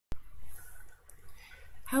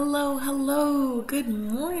Hello, hello, good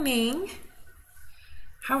morning.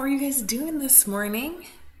 How are you guys doing this morning?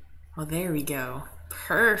 Oh, there we go.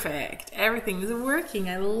 Perfect. Everything is working.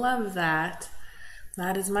 I love that.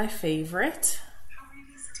 That is my favorite. How are you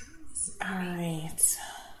guys doing this morning? All right.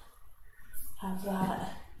 Have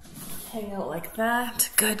that hang out like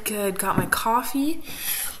that. Good, good. Got my coffee.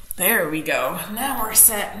 There we go. Now we're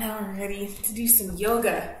set. Now we're ready to do some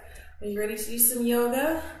yoga. Are you ready to do some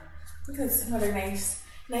yoga? Look at this another nice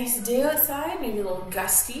day outside, maybe a little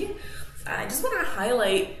gusty. I just want to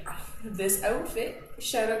highlight this outfit.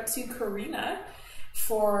 Shout out to Karina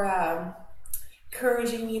for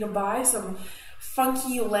encouraging me to buy some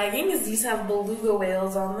funky leggings. These have beluga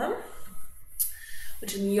whales on them,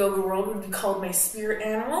 which in the yoga world would be called my spirit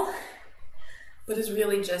animal, but is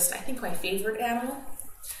really just, I think, my favorite animal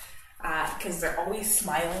because they're always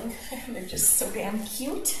smiling. They're just so damn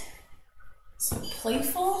cute, so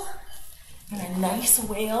playful. And a nice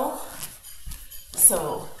whale.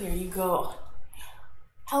 So there you go.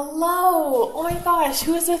 Hello. Oh my gosh,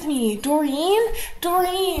 who is with me? Doreen?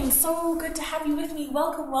 Doreen, so good to have you with me.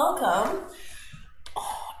 Welcome, welcome.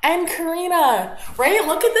 Oh, and Karina, right?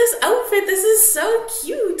 Look at this outfit. This is so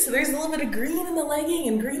cute. There's a little bit of green in the legging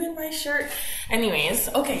and green in my shirt. Anyways,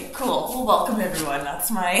 okay, cool. Well, welcome everyone.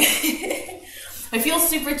 That's my... I feel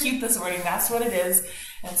super cute this morning. That's what it is.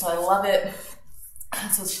 And so I love it.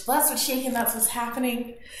 So that's what's shaking, that's what's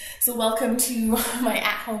happening. So welcome to my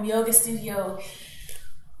at-home yoga studio,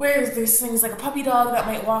 where there's things like a puppy dog that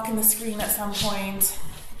might walk in the screen at some point.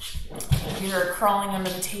 You're crawling under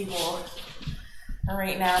the table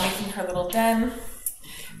right now, making her little den.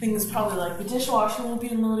 Things probably like the dishwasher will be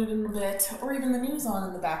unloaded in a bit, or even the news on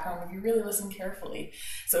in the background if you really listen carefully.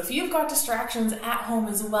 So if you've got distractions at home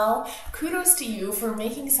as well, kudos to you for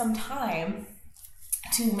making some time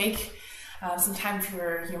to make some time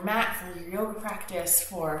for your mat, for your yoga practice,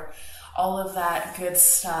 for all of that good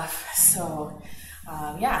stuff. So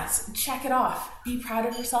yeah, check it off. Be proud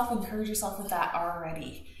of yourself. Encourage yourself with that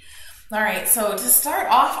already. All right, so to start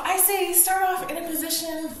off, I say start off in a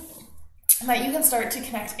position that you can start to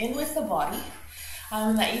connect in with the body,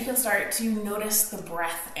 that you can start to notice the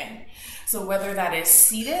breath in. So whether that is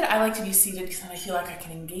seated, I like to be seated because I feel like I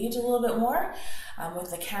can engage a little bit more with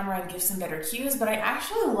the camera and give some better cues, but I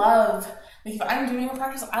actually love, like if I'm doing a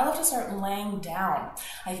practice, I love to start laying down.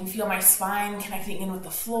 I can feel my spine connecting in with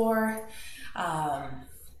the floor,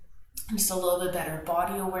 just a little bit better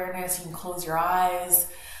body awareness. You can close your eyes,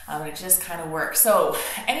 and it just kind of works. So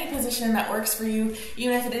any position that works for you,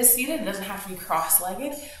 even if it is seated, it doesn't have to be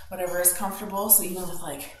cross-legged, whatever is comfortable. So even with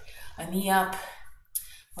like a knee up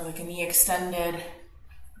or like a knee extended,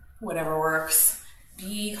 whatever works,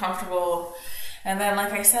 be comfortable. And then,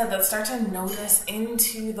 like I said, let's start to notice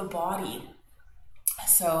into the body.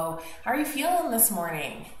 So how are you feeling this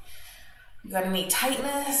morning? You got any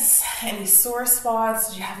tightness, any sore spots?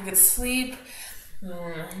 Did you have a good sleep?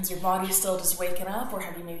 Is your body still just waking up, or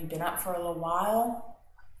have you maybe been up for a little while?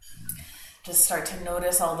 Just start to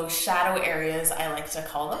notice all those shadow areas, I like to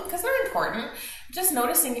call them, because they're important. Just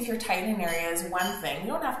noticing if you're tight in an area is one thing. You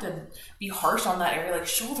don't have to be harsh on that area, like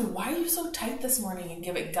shoulder, why are you so tight this morning, and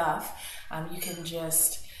give it guff. You can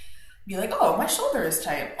just be like, oh, my shoulder is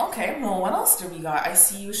tight. Okay, well, what else do we got? I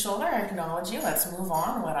see you, shoulder, I acknowledge you, let's move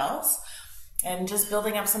on, what else? And just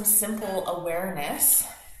building up some simple awareness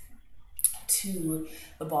to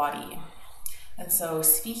the body. And so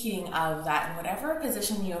speaking of that, in whatever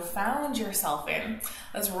position you have found yourself in,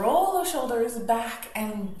 let's roll those shoulders back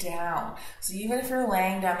and down. So even if you're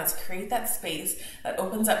laying down, let's create that space that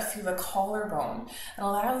opens up through the collarbone and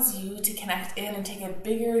allows you to connect in and take a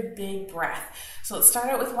big breath. So let's start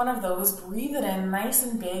out with one of those. Breathe it in nice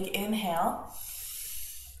and big. Inhale.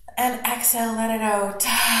 And exhale, let it out.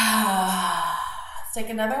 Let's take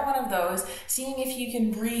another one of those, seeing if you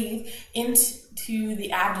can breathe into the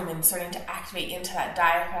abdomen, starting to activate into that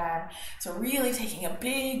diaphragm. So really taking a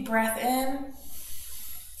big breath in.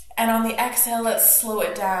 And on the exhale, let's slow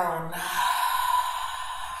it down.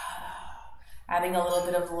 Adding a little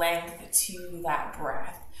bit of length to that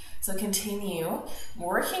breath. So continue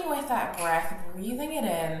working with that breath, breathing it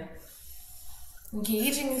in,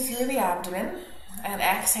 engaging through the abdomen, and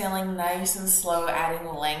exhaling nice and slow, adding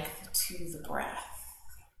length to the breath.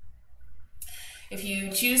 If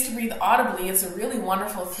you choose to breathe audibly, it's a really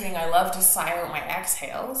wonderful thing. I love to silent my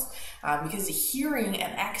exhales because hearing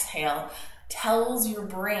an exhale tells your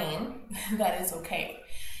brain that it's okay.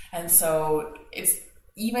 And so it's,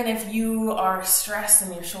 even if you are stressed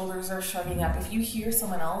and your shoulders are shrugging up, if you hear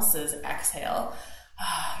someone else's exhale,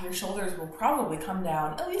 your shoulders will probably come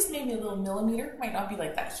down at least maybe a little millimeter. Might not be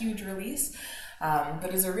like that huge release,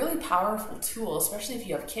 but is a really powerful tool, especially if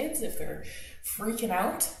you have kids, if they're freaking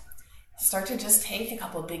out. Start to just take a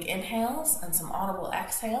couple of big inhales and some audible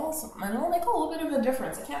exhales, and it'll make a little bit of a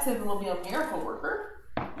difference. I can't say that it'll be a miracle worker.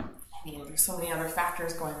 I mean, there's so many other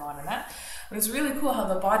factors going on in that, but it's really cool how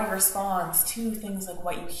the body responds to things like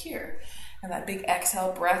what you hear. And that big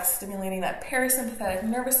exhale breath stimulating that parasympathetic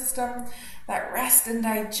nervous system, that rest and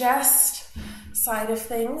digest side of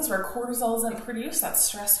things where cortisol isn't produced, that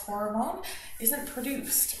stress hormone isn't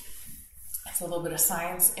produced. It's a little bit of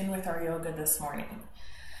science in with our yoga this morning.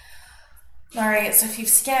 All right, so if you've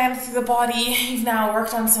scanned through the body, you've now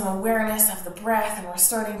worked on some awareness of the breath, and we're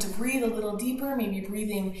starting to breathe a little deeper, maybe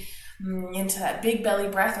breathing into that big belly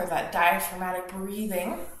breath or that diaphragmatic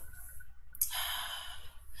breathing.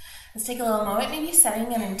 Let's take a little moment, maybe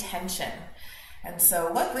setting an intention. And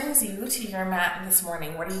so what brings you to your mat this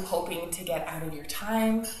morning? What are you hoping to get out of your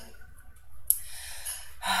time?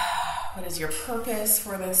 What is your purpose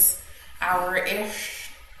for this hour-ish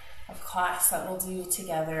of class that we'll do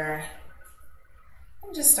together?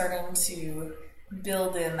 I'm just starting to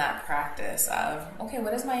build in that practice of, okay,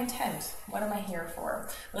 what is my intent? What am I here for?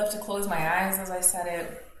 I love to close my eyes as I said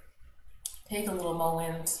it. Take a little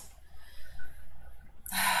moment.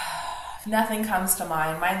 If nothing comes to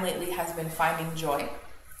mind, mine lately has been finding joy.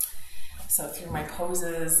 So through my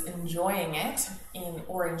poses, enjoying it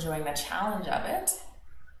or enjoying the challenge of it.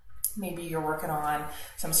 Maybe you're working on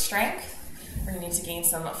some strength, or you need to gain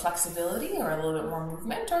some flexibility or a little bit more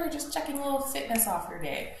movement, or you're just checking a little fitness off your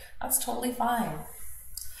day. That's totally fine.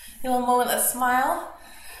 A little moment, let's smile.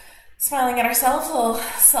 Smiling at ourselves, a little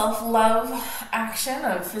self-love action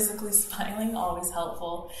of physically smiling, always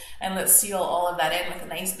helpful. And let's seal all of that in with a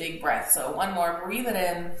nice big breath. So one more, breathe it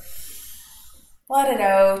in, let it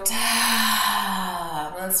out.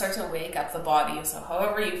 And then start to wake up the body. So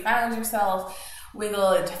however you found yourself,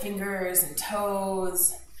 wiggle into fingers and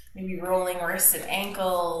toes, maybe rolling wrists and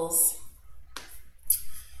ankles.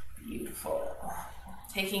 Beautiful.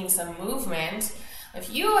 Taking some movement.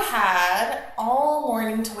 If you had all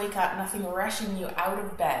morning to wake up, nothing rushing you out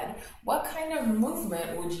of bed, what kind of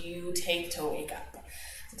movement would you take to wake up?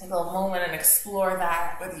 So take a little moment and explore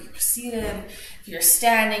that, whether you're seated, if you're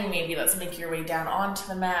standing, maybe let's make your way down onto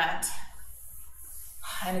the mat.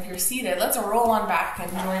 And if you're seated, let's roll on back and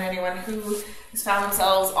join anyone who has found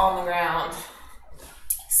themselves on the ground.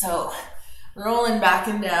 So, rolling back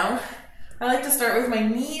and down. I like to start with my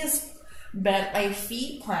knees bent, my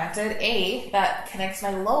feet planted. That connects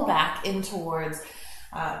my low back in towards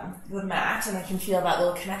the mat, and I can feel that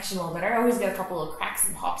little connection a little better. I always get a couple of cracks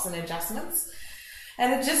and pops and adjustments,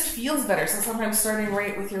 and it just feels better. So sometimes starting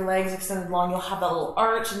right with your legs extended long, you'll have that little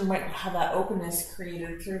arch, and you might have that openness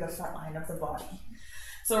created through the front line of the body.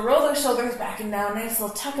 So roll those shoulders back and down, nice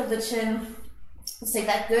little tuck of the chin. Let's take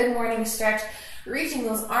that good morning stretch, reaching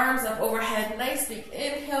those arms up overhead. Nice big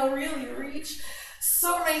inhale, really reach.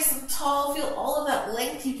 So nice and tall. Feel all of that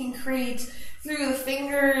length you can create through the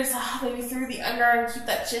fingers, maybe through the underarm. Keep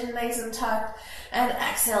that chin nice and tucked. And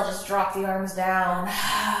exhale, just drop the arms down.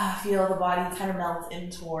 Feel the body kind of melt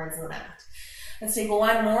in towards the mat. Let's take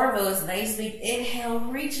one more of those. Nice big inhale,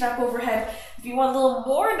 reach it up overhead. If you want a little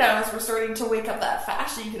more now, as we're starting to wake up that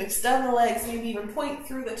fascia, you can extend the legs, maybe even point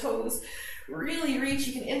through the toes. Really reach.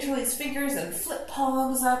 You can interlace fingers and flip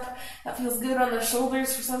palms up. That feels good on the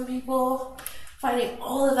shoulders for some people. Finding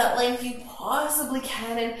all of that length you possibly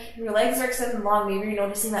can, and your legs are extended long. Maybe you're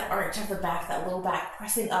noticing that arch of the back, that low back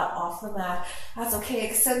pressing up off the mat. That's okay.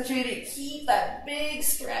 Accentuate it. Keep that big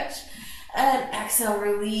stretch. And exhale,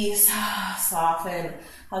 release. Soften.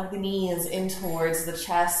 Hug the knees in towards the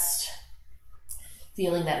chest.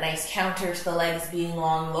 Feeling that nice counter to the legs being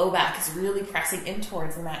long. Low back is really pressing in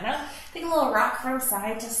towards the mat. Now, take a little rock from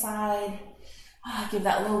side to side. Give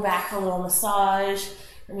that low back a little massage.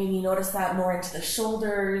 Or maybe notice that more into the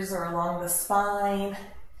shoulders or along the spine.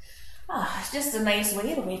 It's just a nice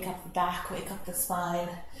way to wake up the back, wake up the spine.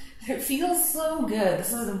 It feels so good.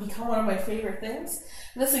 This has become one of my favorite things.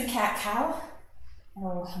 This and cat-cow.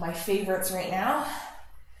 Oh, my favorites right now.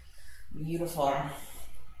 Beautiful.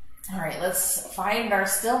 All right, let's find our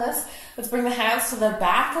stillness. Let's bring the hands to the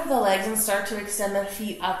back of the legs and start to extend the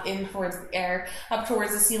feet up in towards the air, up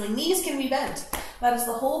towards the ceiling. Knees can be bent. That is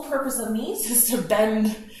the whole purpose of knees, is to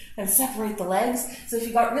bend and separate the legs. So if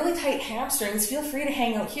you've got really tight hamstrings, feel free to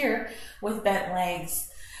hang out here with bent legs.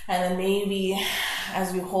 And then maybe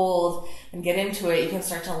as we hold and get into it, you can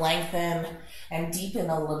start to lengthen and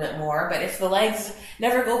deepen a little bit more. But if the legs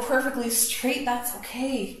never go perfectly straight, that's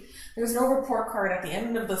okay. There's no report card at the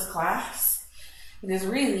end of this class. It is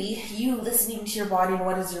really you listening to your body and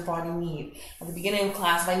what does your body need. At the beginning of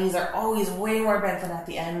class, my knees are always way more bent than at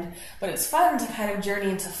the end, but it's fun to kind of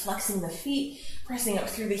journey into flexing the feet, pressing up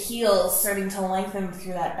through the heels, starting to lengthen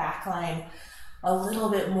through that back line a little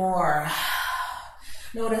bit more.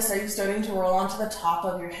 Notice, are you starting to roll onto the top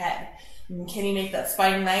of your head? And can you make that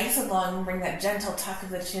spine nice and long and bring that gentle tuck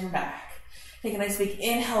of the chin back? Take a nice big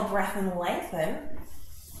inhale, breath, and lengthen.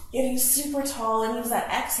 Getting super tall, and use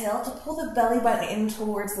that exhale to pull the belly button in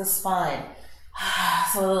towards the spine.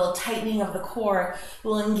 So a little tightening of the core, a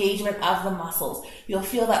little engagement of the muscles. You'll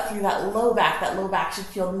feel that through that low back. That low back should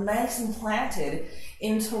feel nice and planted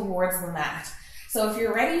in towards the mat. So if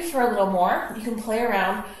you're ready for a little more, you can play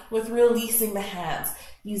around with releasing the hands,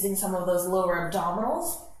 using some of those lower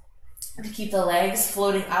abdominals to keep the legs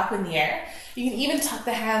floating up in the air. You can even tuck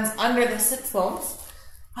the hands under the sits bones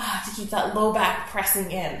to keep that low back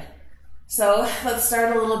pressing in. So let's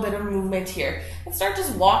start a little bit of movement here. Let's start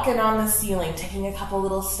just walking on the ceiling, taking a couple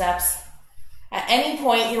little steps. At any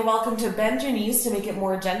point, you're welcome to bend your knees to make it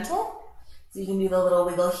more gentle. So you can do the little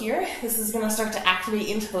wiggle here. This is going to start to activate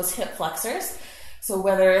into those hip flexors. So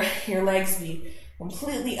whether your legs be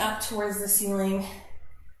completely up towards the ceiling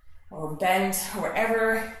or bent,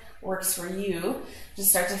 wherever works for you,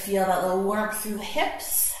 just start to feel that little warmth through the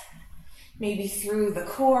hips, maybe through the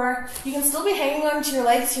core. You can still be hanging on to your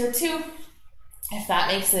legs here too, if that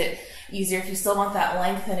makes it easier. If you still want that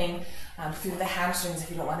lengthening through the hamstrings,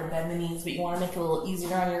 if you don't want to bend the knees, but you want to make it a little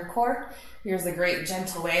easier on your core, here's a great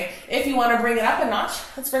gentle way. If you want to bring it up a notch,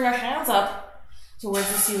 let's bring our hands up towards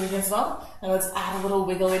the ceiling as well. And let's add a little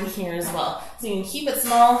wiggle in here as well. So you can keep it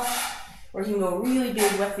small, or you can go really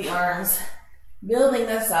big with the arms. Building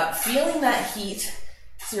this up, feeling that heat.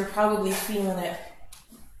 So you're probably feeling it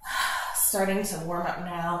starting to warm up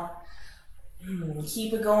now.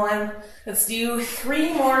 Keep it going. Let's do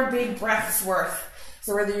 3 more big breaths worth.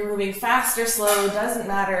 So whether you're moving fast or slow, doesn't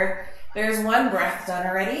matter. There's 1 breath done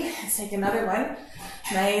already. Let's take another one.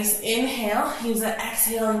 Nice inhale. Use that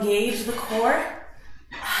exhale, engage the core.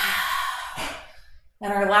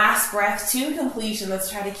 And our last breath to completion. Let's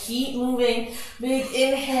try to keep moving. Big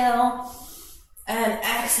inhale and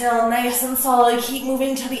exhale, nice and solid. Keep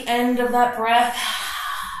moving to the end of that breath.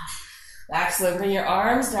 Excellent. Bring your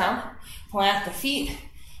arms down, plant the feet,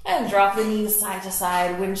 and drop the knees side to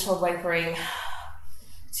side, windshield wipering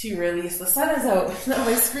to release. The sun is out. Now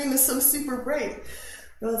my screen is so super bright.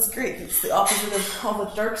 Well, that's great. It's the opposite of all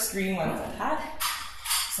the dark screen ones I've had.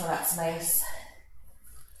 So that's nice.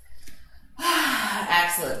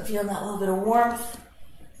 Excellent. Feeling that little bit of warmth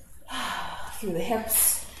through the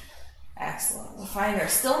hips. Excellent. We'll find our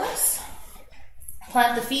stillness.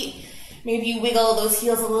 Plant the feet. Maybe you wiggle those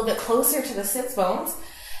heels a little bit closer to the sits bones.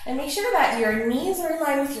 And make sure that your knees are in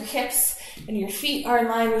line with your hips and your feet are in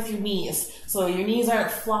line with your knees. So your knees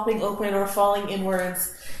aren't flopping open or falling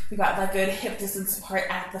inwards. We got that good hip distance apart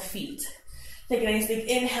at the feet. Take a nice big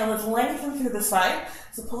inhale. Let's lengthen through the spine.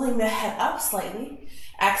 So pulling the head up slightly.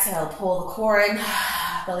 Exhale, pull the core in,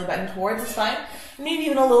 belly button towards the spine. Maybe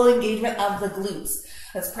even a little engagement of the glutes.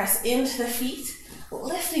 Let's press into the feet,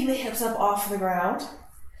 lifting the hips up off the ground.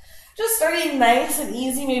 Just starting nice and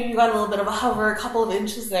easy. Maybe you got a little bit of a hover, a couple of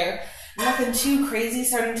inches there. Nothing too crazy.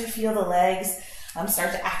 Starting to feel the legs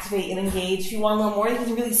start to activate and engage. If you want a little more, you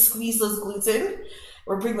can really squeeze those glutes in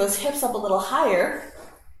or bring those hips up a little higher.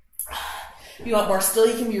 If you want more still,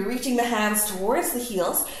 you can be reaching the hands towards the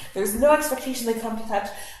heels. There's no expectation they come to touch.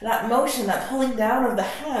 That motion, that pulling down of the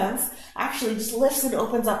hands actually just lifts and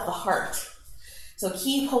opens up the heart. So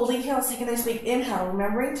keep holding here. Let's take a nice big inhale,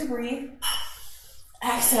 remembering to breathe.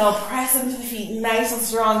 Exhale, press into the feet, nice and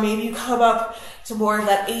strong. Maybe you come up to more of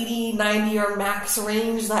that 80, 90 or max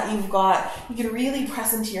range that you've got. You can really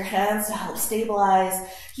press into your hands to help stabilize.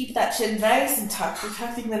 Keep that chin nice and tucked,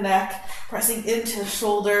 protecting the neck, pressing into the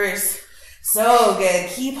shoulders. So good.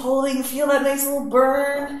 Keep holding. Feel that nice little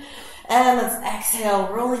burn. And let's exhale,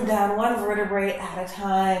 rolling down 1 vertebrae at a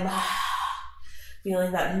time.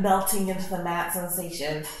 Feeling that melting into the mat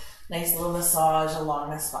sensation. Nice little massage along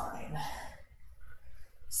the spine.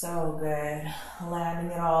 So good.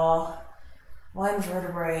 Landing it all 1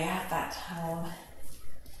 vertebrae at that time.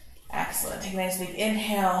 Excellent. Take a nice big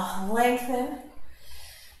inhale, lengthen.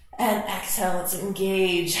 And exhale, let's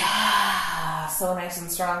engage. So nice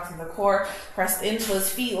and strong through the core. Press into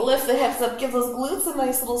those feet, lift the hips up, give those glutes a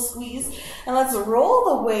nice little squeeze, and let's roll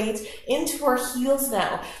the weight into our heels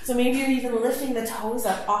now. So maybe you're even lifting the toes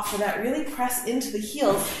up off the mat. Really press into the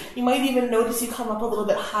heels. You might even notice you come up a little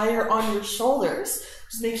bit higher on your shoulders.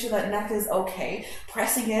 Just make sure that neck is okay.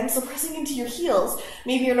 Pressing in, so pressing into your heels.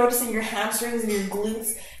 Maybe you're noticing your hamstrings and your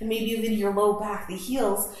glutes, and maybe even your low back. The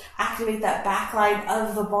heels activate that back line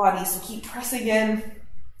of the body. So keep pressing in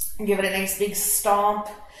and give it a nice big stomp.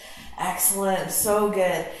 Excellent, so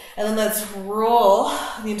good. And then let's roll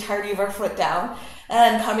the entirety of our foot down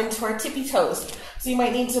and come into our tippy toes. So you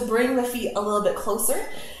might need to bring the feet a little bit closer.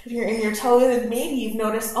 If you're in your toes, and maybe you've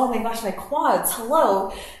noticed, oh my gosh, my quads,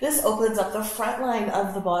 hello. This opens up the front line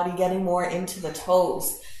of the body, getting more into the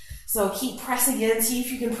toes. So keep pressing in. See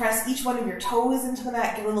if you can press each one of your toes into the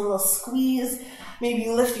mat. Give it a little squeeze. Maybe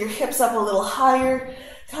lift your hips up a little higher.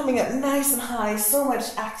 Coming up nice and high. So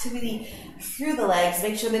much activity through the legs.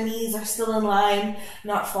 Make sure the knees are still in line,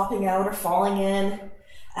 not flopping out or falling in.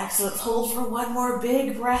 Excellent. Hold for one more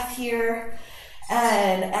big breath here.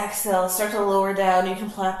 And exhale. Start to lower down. You can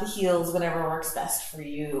plant the heels whenever works best for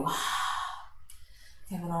you.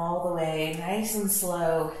 Coming all the way. Nice and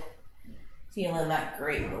slow. Feeling that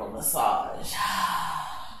great little massage.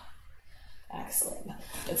 Excellent.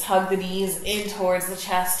 Let's hug the knees in towards the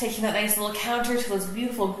chest, taking that nice little counter to those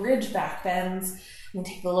beautiful bridge back bends. You can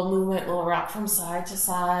take a little movement, a little rock from side to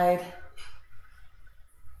side.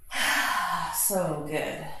 So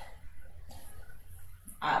good.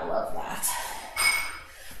 I love that.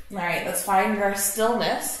 All right, let's find our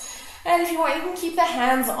stillness. And if you want, you can keep the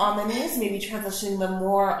hands on the knees, maybe transitioning them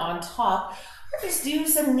more on top. Or just do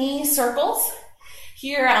some knee circles.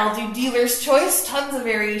 Here I'll do dealer's choice, tons of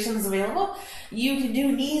variations available. You can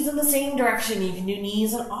do knees in the same direction. You can do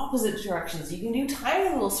knees in opposite directions. You can do tiny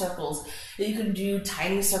little circles. You can do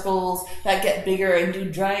tiny circles that get bigger and do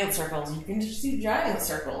giant circles. You can just do giant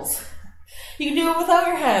circles. You can do it without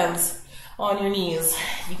your hands on your knees.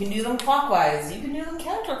 You can do them clockwise. You can do them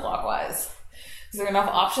counterclockwise. Is there enough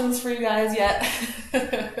options for you guys yet?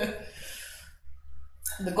 The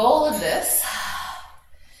goal of this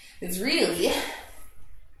is really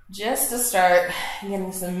just to start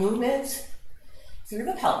getting some movement through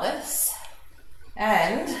the pelvis,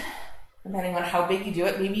 and depending on how big you do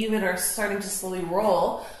it, maybe you even are starting to slowly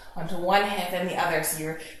roll onto one hip and the other, so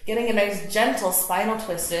you're getting a nice gentle spinal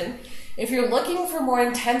twist in. If you're looking for more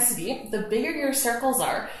intensity, the bigger your circles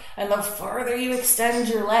are and the farther you extend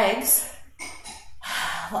your legs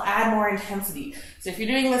will add more intensity. So if you're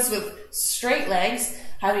doing this with straight legs,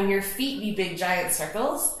 having your feet be big giant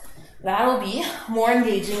circles, that'll be more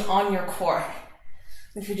engaging on your core.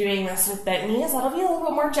 If you're doing this with bent knees, that'll be a little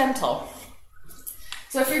bit more gentle.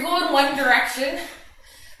 So if you're going one direction,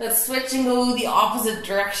 let's switch and go the opposite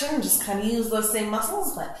direction. Just kind of use those same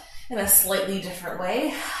muscles, but in a slightly different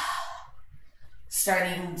way.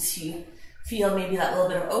 Starting to feel maybe that little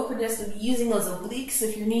bit of openness of using those obliques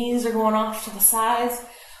if your knees are going off to the sides.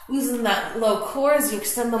 Losing that low core as you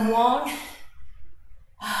extend them long.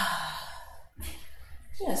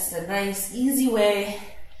 Just a nice, easy way,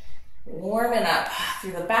 warming up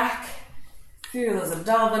through the back, through those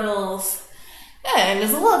abdominals, and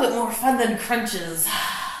it's a little bit more fun than crunches.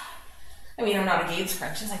 I mean, I'm not against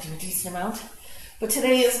crunches, I do a decent amount, but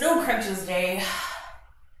today is no crunches day.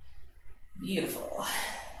 Beautiful.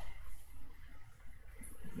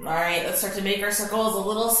 All right, let's start to make our circles a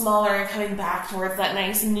little smaller and coming back towards that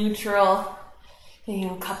nice neutral.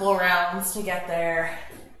 Taking a couple rounds to get there.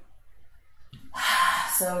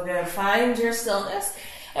 So good. Find your stillness.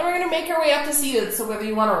 And we're going to make our way up to seated. So whether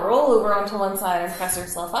you want to roll over onto one side and press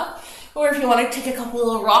yourself up, or if you want to take a couple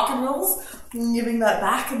little rock and rolls, giving that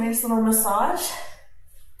back a nice little massage.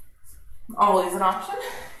 Always an option.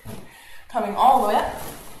 Coming all the way up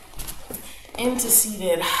into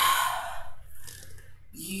seated.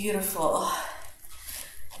 Beautiful.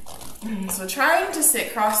 So trying to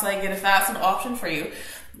sit cross-legged if that's an option for you.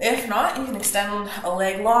 If not, you can extend a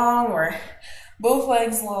leg long or both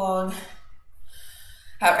legs long.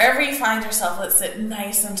 However you find yourself, let's sit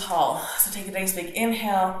nice and tall. So take a nice big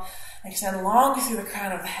inhale, extend long through the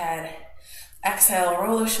crown of the head. Exhale,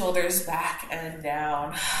 roll the shoulders back and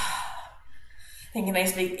down. Take a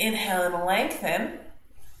nice big inhale and lengthen.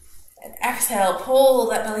 And exhale, pull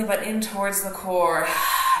that belly button in towards the core.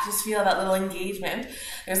 Just feel that little engagement.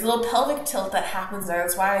 There's a little pelvic tilt that happens there.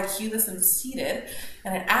 That's why I cue this in seated,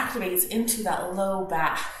 and it activates into that low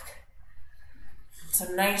back. So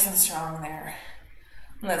nice and strong there.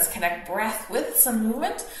 Let's connect breath with some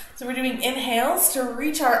movement. So we're doing inhales to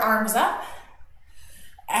reach our arms up.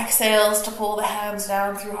 Exhales to pull the hands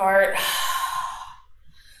down through heart.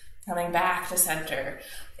 Coming back to center.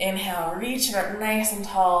 Inhale, reach it up nice and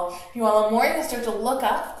tall. If you want more, you can start to look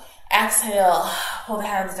up. Exhale, pull the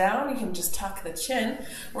hands down. You can just tuck the chin,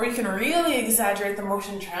 or you can really exaggerate the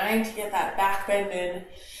motion, trying to get that back bend in.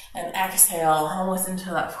 And exhale, almost into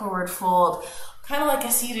that forward fold. Kind of like a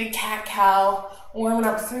seated cat-cow, warming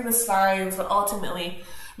up through the spines, but ultimately,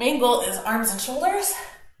 main goal is arms and shoulders.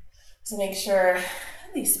 So make sure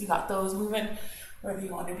at least we got those moving, whether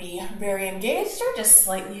you want to be very engaged or just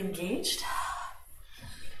slightly engaged.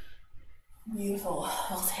 Beautiful.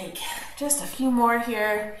 We'll take just a few more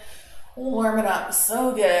here. Warm it up.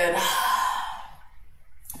 So good.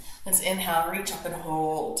 Let's inhale, reach up and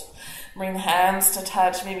hold. Bring the hands to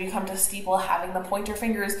touch. Maybe come to steeple, having the pointer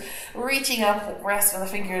fingers reaching up, rest of the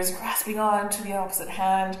fingers grasping on to the opposite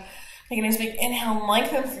hand. Take a nice big inhale,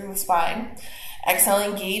 lengthen through the spine. Exhale,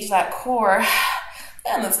 engage that core.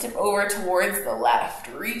 And let's tip over towards the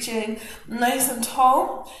left, reaching nice and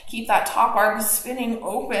tall. Keep that top arm spinning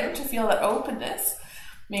open to feel that openness.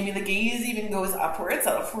 Maybe the gaze even goes upwards.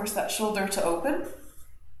 That'll force that shoulder to open.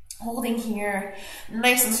 Holding here,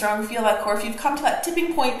 nice and strong. Feel that core. If you've come to that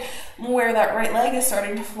tipping point where that right leg is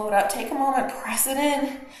starting to float up, take a moment, press it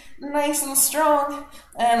in, nice and strong.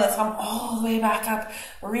 And let's come all the way back up.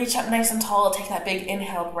 Reach up nice and tall. Take that big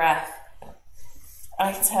inhale breath.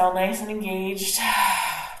 Exhale, nice and engaged.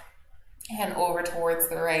 And over towards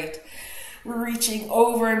the right. Reaching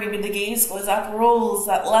over, maybe the gaze goes up, rolls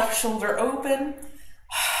that left shoulder open.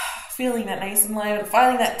 Feeling that nice alignment,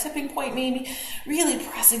 finding that tipping point maybe, really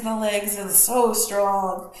pressing the legs in so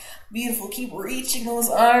strong. Beautiful, keep reaching those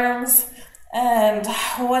arms. And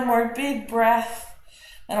one more big breath.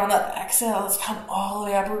 And on that exhale, let's come all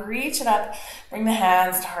the way up, reach it up. Bring the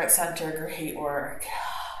hands to heart center, great work.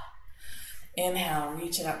 Inhale,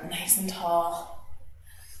 reach it up nice and tall.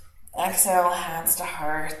 Exhale, hands to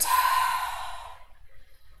heart.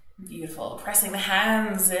 Beautiful. Pressing the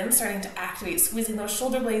hands in, starting to activate, squeezing those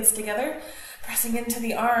shoulder blades together, pressing into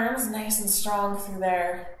the arms, nice and strong through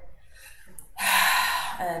there.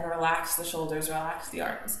 And relax the shoulders, relax the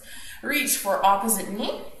arms. Reach for opposite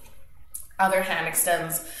knee. Other hand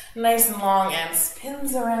extends nice and long and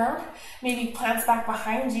spins around. Maybe plants back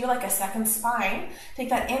behind you like a second spine. Take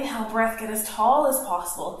that inhale breath, get as tall as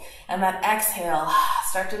possible. And that exhale,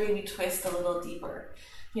 start to maybe twist a little deeper.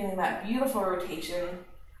 Feeling that beautiful rotation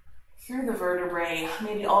through the vertebrae,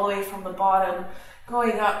 maybe all the way from the bottom,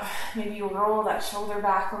 going up. Maybe you roll that shoulder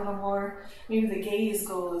back a little more. Maybe the gaze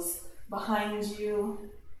goes behind you.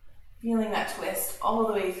 Feeling that twist all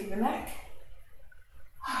the way through the neck.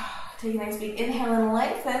 Take a nice big inhale and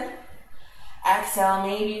lengthen. Exhale,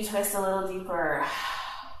 maybe twist a little deeper.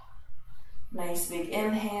 Nice big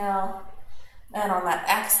inhale. And on that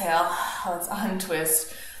exhale, let's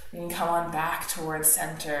untwist and come on back towards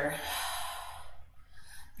center.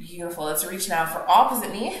 Beautiful. Let's reach now for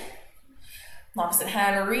opposite knee. Opposite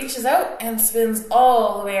hand reaches out and spins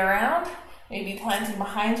all the way around. Maybe planting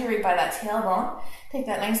behind you right by that tailbone. Take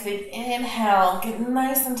that nice big inhale. Get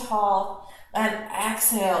nice and tall. And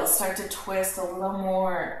exhale. Start to twist a little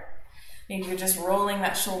more. Maybe you're just rolling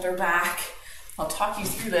that shoulder back. I'll talk you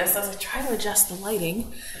through this as I try to adjust the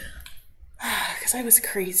lighting. Because I was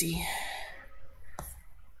crazy.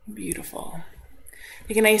 Beautiful.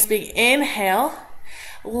 Take a nice big inhale.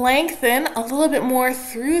 Lengthen a little bit more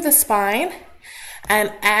through the spine.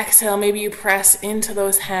 And exhale, maybe you press into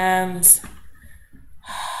those hands.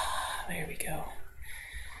 There we go.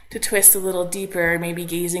 To twist a little deeper, maybe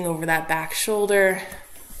gazing over that back shoulder.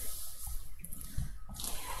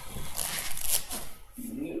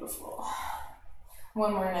 Beautiful.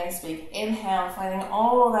 One more nice big inhale, finding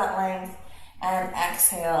all of that length. And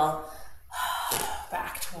exhale,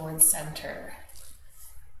 back towards center.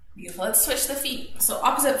 Beautiful. Let's switch the feet. So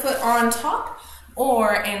opposite foot on top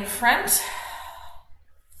or in front.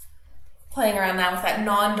 Playing around now with that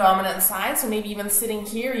non-dominant side. So maybe even sitting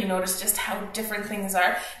here, you notice just how different things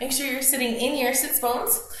are. Make sure you're sitting in your sits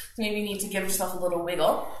bones. So maybe you need to give yourself a little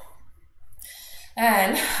wiggle.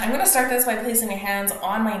 And I'm going to start this by placing my hands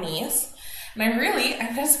on my knees. And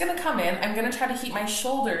I'm just going to come in. I'm going to try to keep my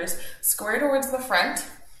shoulders square towards the front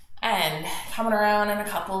and coming around in a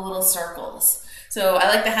couple little circles. So I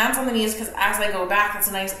like the hands on the knees because as I go back, it's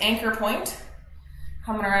a nice anchor point.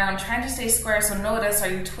 Coming around, trying to stay square, so notice, are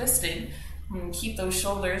you twisting? And keep those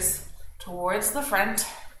shoulders towards the front.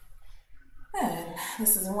 And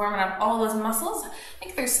this is warming up all those muscles. I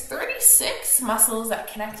think there's 36 muscles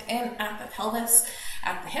that connect in at the pelvis,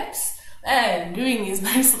 at the hips. And doing these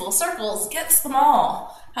nice little circles gets them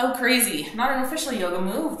all. How crazy. Not an official yoga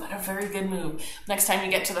move, but a very good move. Next time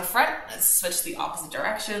you get to the front, let's switch the opposite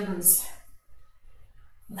directions.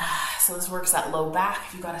 So this works that low back,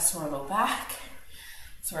 if you've got a sore low back.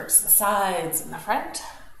 This works the sides and the front.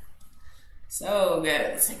 So good.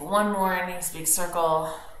 Let's take one more nice big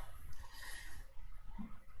circle.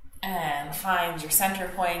 And find your center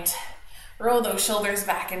point. Roll those shoulders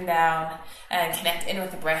back and down and connect in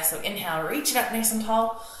with the breath. So inhale, reach it up nice and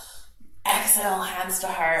tall. Exhale, hands to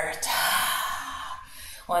heart.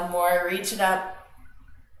 One more, reach it up.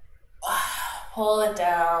 Pull it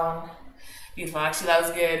down. Beautiful, actually that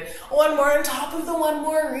was good. One more on top of the one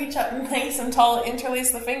more, reach up nice and tall,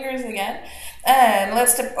 interlace the fingers again. And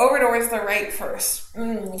let's step over towards the right first.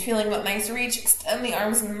 Feeling that nice reach, extend the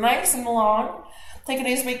arms nice and long. Take a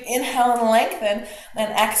nice big inhale and lengthen,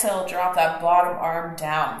 then exhale, drop that bottom arm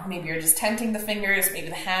down. Maybe you're just tenting the fingers, maybe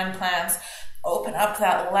the hand plants. Open up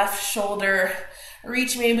that left shoulder,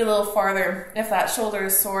 reach maybe a little farther. If that shoulder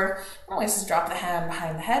is sore, always just drop the hand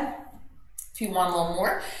behind the head. If you want a little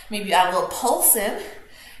more, maybe add a little pulse in.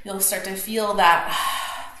 You'll start to feel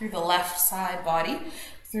that through the left side body,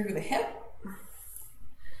 through the hip.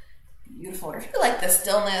 Beautiful. If you like the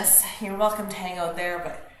stillness, you're welcome to hang out there,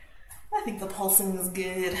 but I think the pulsing is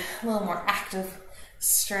good. A little more active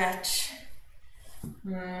stretch.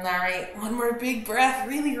 All right, one more big breath.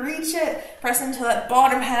 Really reach it. Press into that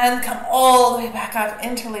bottom hand. Come all the way back up.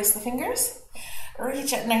 Interlace the fingers.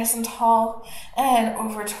 Reach it nice and tall. And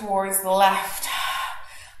over towards the left.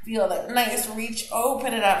 Feel that nice reach.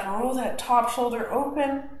 Open it up. Roll that top shoulder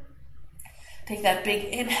open. Take that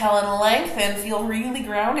big inhale and lengthen. Feel really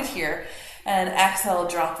grounded here. And exhale,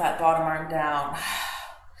 drop that bottom arm down.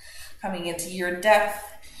 Coming into your depth.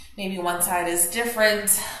 Maybe one side is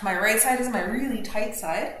different. My right side is my really tight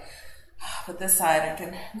side. But this side I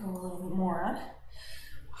can go a little bit more on.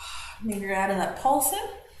 Maybe you're adding that pulse in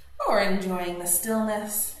or enjoying the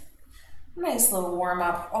stillness. Nice little warm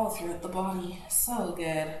up all throughout the body. So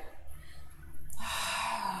good.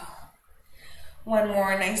 One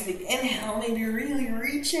more nice big inhale. Maybe really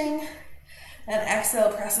reaching. And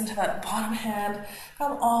exhale, press into that bottom hand.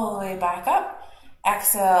 Come all the way back up.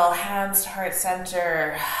 Exhale, hands to heart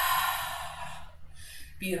center.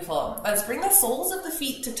 Beautiful. Let's bring the soles of the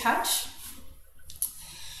feet to touch.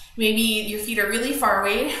 Maybe your feet are really far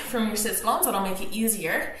away from your sits bones. That'll make it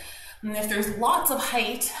easier. And if there's lots of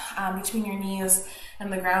height between your knees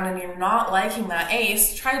and the ground and you're not liking that,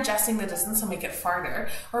 try adjusting the distance to make it farther.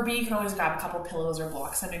 Or B, you can always grab a couple pillows or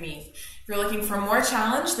blocks underneath. If you're looking for more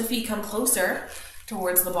challenge, the feet come closer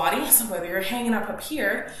towards the body. So whether you're hanging up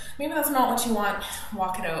here, maybe that's not what you want,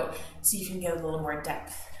 walk it out so you can get a little more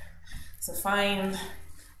depth. So find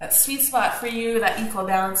that sweet spot for you, that equal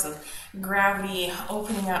balance of gravity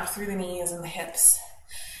opening up through the knees and the hips.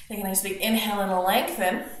 Take a nice big inhale and a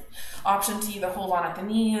lengthen. Option to either hold on at the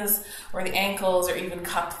knees or the ankles or even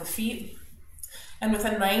cup the feet. And with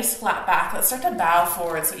a nice flat back, let's start to bow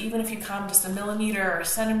forward. So even if you come just a millimeter or a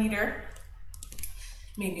centimeter,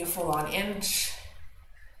 maybe a full on inch.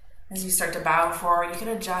 As you start to bow forward, you can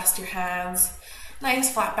adjust your hands.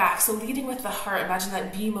 Nice flat back. So leading with the heart, imagine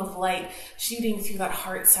that beam of light shooting through that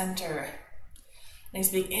heart center. Nice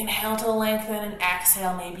big inhale to lengthen and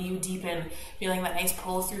exhale. Maybe you deepen, feeling that nice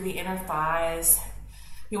pull through the inner thighs.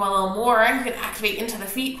 If you want a little more, you can activate into the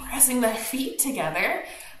feet, pressing the feet together.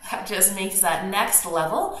 That just makes that next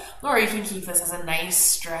level. Or you can keep this as a nice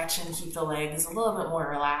stretch and keep the legs a little bit more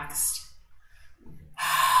relaxed.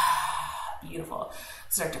 Beautiful.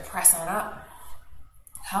 Start to press on up.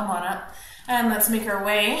 Come on up. And let's make our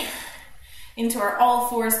way into our all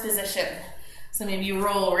fours position. So maybe you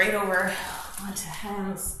roll right over onto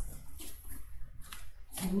hands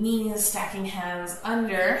and knees, stacking hands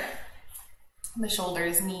under the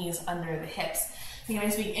shoulders, knees under the hips. Take a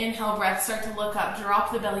nice big inhale breath, start to look up,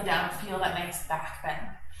 drop the belly down, feel that nice back bend.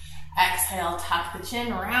 Exhale, tuck the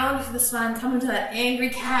chin, round through the spine, come into that angry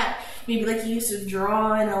cat, maybe like you used to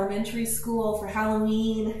draw in elementary school for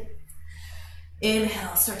Halloween.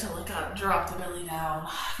 Inhale, start to look up, drop the belly down.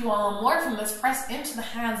 If you want a little more from this, press into the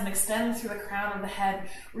hands and extend through the crown of the head.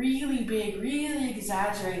 Really big, really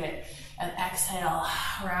exaggerate it. And exhale,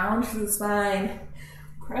 round through the spine.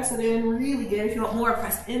 Press it in, really good. If you want more,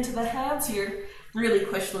 press into the hands here. Really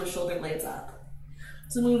push those shoulder blades up.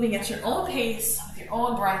 So moving at your own pace, with your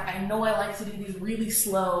own breath. I know I like to do these really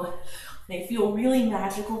slow. They feel really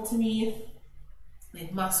magical to me. They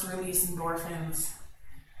must release endorphins.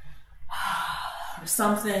 Or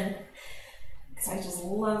something, because I just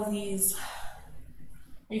love these.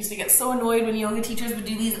 I used to get so annoyed when yoga teachers would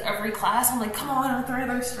do these every class. I'm like, come on, aren't there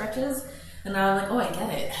other stretches? And now I'm like, oh, I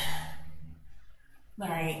get it. All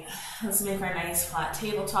right, let's make our nice flat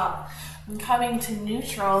tabletop. I'm coming to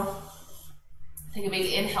neutral. Take a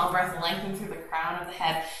big inhale breath and lengthen through the crown of the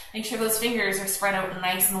head. Make sure those fingers are spread out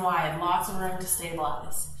nice and wide. Lots of room to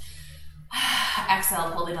stabilize.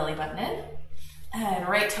 Exhale, pull the belly button in. And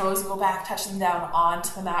right toes go back, touch them down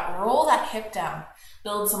onto the mat. Roll that hip down.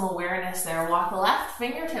 Build some awareness there. Walk the left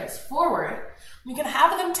fingertips forward. You can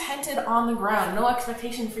have them tented on the ground. No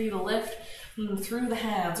expectation for you to lift through the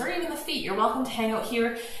hands or even the feet. You're welcome to hang out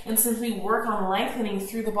here and simply work on lengthening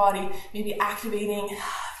through the body, maybe activating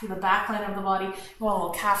through the back line of the body. You want a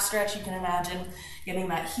little calf stretch, you can imagine getting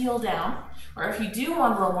that heel down. Or if you do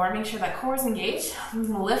want a little more, make sure that core is engaged. You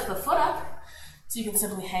can lift the foot up, so you can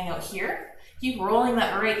simply hang out here. Keep rolling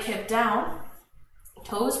that right hip down,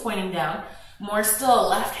 toes pointing down. More still,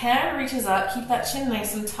 left hand reaches up, keep that chin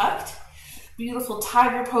nice and tucked. Beautiful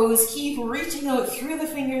tiger pose. Keep reaching out through the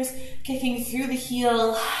fingers, kicking through the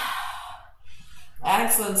heel.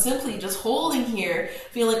 Excellent. Simply just holding here,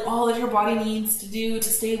 feeling all that your body needs to do to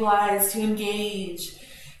stabilize, to engage.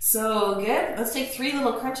 So good. Let's take 3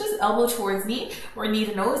 little crunches, elbow towards knee or knee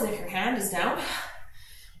to nose if your hand is down.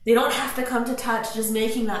 They don't have to come to touch, just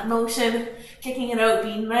making that motion, kicking it out,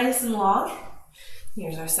 being nice and long.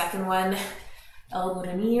 Here's our second one. Elbow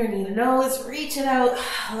to knee or knee to nose, reach it out.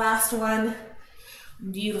 Last one.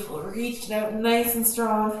 Beautiful. Reach it out nice and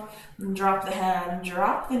strong. And drop the hand,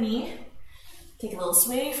 drop the knee. Take a little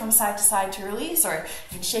sway from side to side to release, or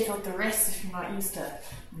you can shake out the wrists if you're not used to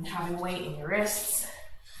having weight in your wrists.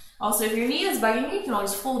 Also, if your knee is bugging you, you can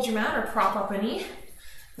always fold your mat or prop up a knee.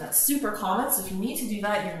 That's super common, so if you need to do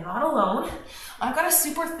that, you're not alone. I've got a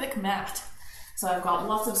super thick mat, so I've got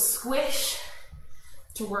lots of squish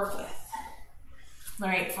to work with. All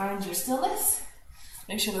right, find your stillness.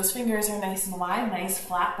 Make sure those fingers are nice and wide, nice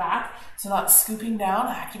flat back, so not scooping down.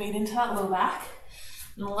 Activate into that low back.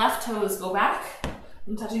 And the left toes go back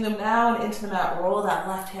and touching them down into the mat. Roll that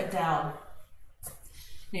left hip down.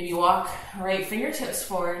 Maybe walk right fingertips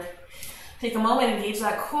forward. Take a moment, engage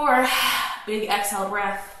that core. Big exhale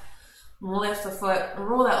breath. Lift the foot.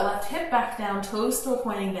 Roll that left hip back down, toes still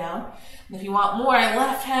pointing down. And if you want more,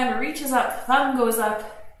 left hand reaches up, thumb goes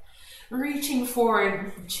up. Reaching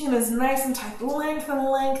forward, chin is nice and tight, lengthen,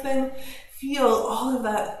 lengthen. Feel all of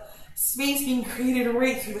that space being created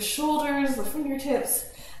right through the shoulders, the fingertips,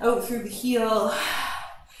 out through the heel.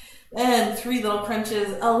 And 3 little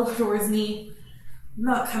crunches, elbow towards knee,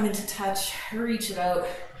 not coming to touch, reach it out.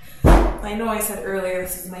 I know I said earlier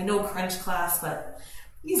this is my no crunch class, but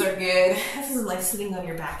these are good. This isn't like sitting on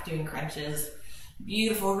your back doing crunches.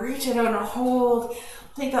 Beautiful, reach it out and hold.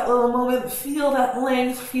 Take that little moment, feel that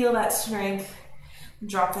length, feel that strength.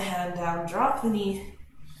 Drop the hand down, drop the knee.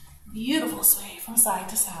 Beautiful sway from side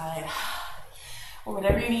to side. Or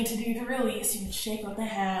whatever you need to do to release, you can shake with the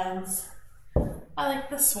hands. I like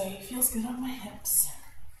this sway, it feels good on my hips.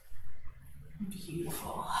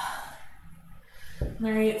 Beautiful.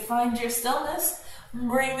 All right, find your stillness.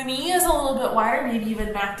 Bring the knees a little bit wider, maybe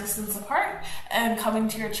even mat distance apart, and come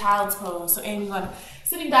into your child's pose. So anyone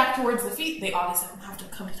sitting back towards the feet, they obviously don't have to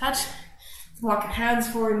come to touch. Walk your hands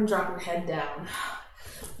forward and drop your head down.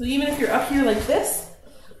 So even if you're up here like this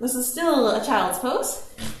is still a child's pose.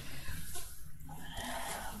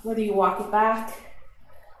 Whether you walk it back,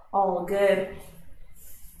 all good.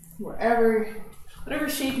 Whatever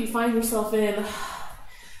shape you find yourself in.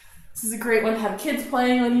 This is a great one to have kids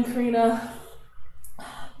playing on you, Karina.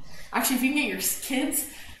 Actually, if you can get your kids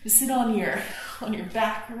to sit on your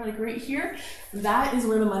back, like right here, that is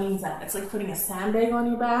where the money's at. It's like putting a sandbag on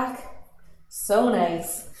your back. So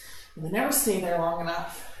nice. And they never stay there long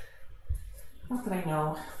enough. Not that I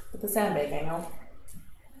know, but the sandbag I know.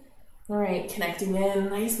 All right, connecting in.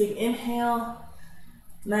 Nice big inhale.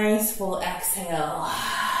 Nice full exhale.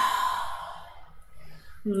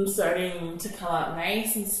 And starting to come up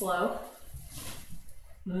nice and slow.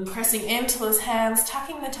 And pressing into those hands,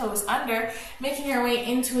 tucking the toes under, making your way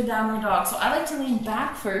into a downward dog. So I like to lean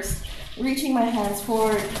back first, reaching my hands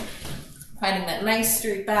forward, finding that nice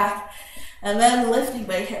straight back, and then lifting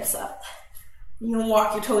my hips up. You can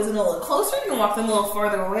walk your toes in a little closer, you can walk them a little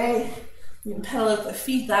farther away. You can pedal out the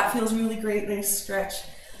feet, that feels really great, nice stretch.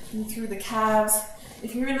 And through the calves.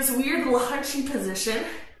 If you're in this weird little hunchy position,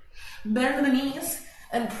 bend the knees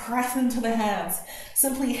and press into the hands.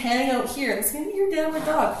 Simply hang out here. This is going to be your downward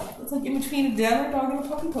dog. It's like in between a downward dog and a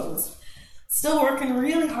puppy pose. Still working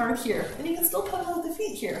really hard here. And you can still pedal out the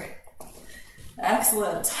feet here.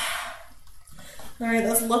 Excellent. All right,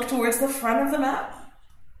 let's look towards the front of the mat.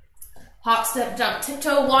 Hop, step, jump,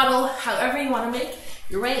 tiptoe, waddle, however you want to make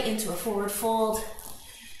your way into a forward fold.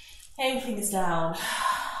 Hang things down.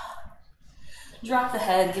 Drop the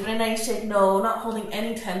head, give it a nice shake. No, not holding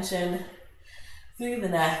any tension through the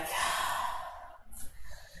neck.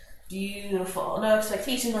 Beautiful. No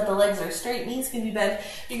expectation that the legs are straight. Knees can be bent.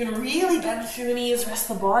 You can really bend through the knees. Rest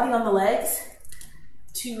the body on the legs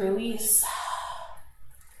to release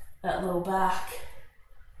that low back.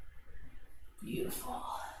 Beautiful.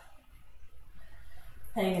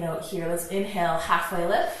 Hanging out here. Let's inhale, halfway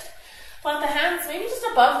lift. Plant the hands maybe just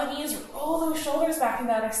above the knees. Roll those shoulders back and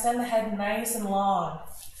down. Extend the head nice and long.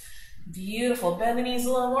 Beautiful. Bend the knees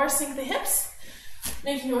a little more. Sink the hips.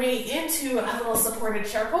 Making your way into a little supported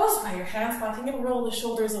chair pose by your hands planting and roll the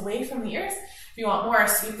shoulders away from the ears. If you want more,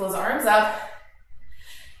 sweep those arms up.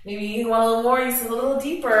 Maybe you want a little more, use it a little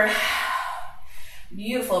deeper.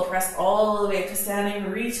 Beautiful. Press all the way up to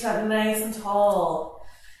standing. Reach up nice and tall.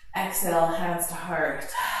 Exhale, hands to heart.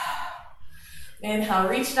 Inhale,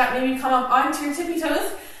 reach it up. Maybe come up onto your tippy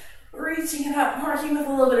toes. Reaching it up, working with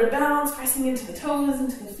a little bit of balance, pressing into the toes,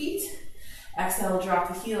 into the feet. Exhale, drop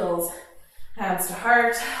the heels. Hands to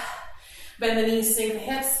heart. Bend the knees, sink the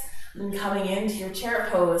hips, and coming into your chair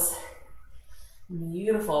pose.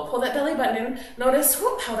 Beautiful. Pull that belly button in. Notice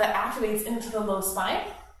how that activates into the low spine.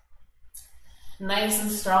 Nice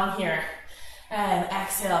and strong here. And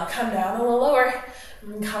exhale, come down a little lower.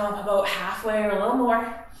 And come up about halfway or a little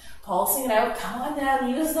more. Pulsing it out. Come on down.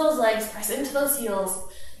 Use those legs. Press into those heels.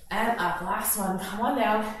 And up. Last one. Come on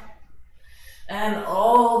down. And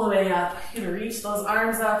all the way up. You're going to reach those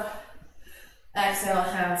arms up. Exhale,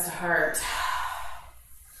 hands to heart.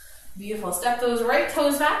 Beautiful. Step those right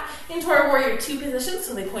toes back into our warrior two position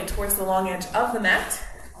so they point towards the long edge of the mat.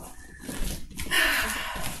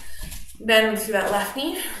 Bend through that left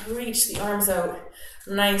knee. Reach the arms out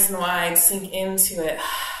nice and wide. Sink into it.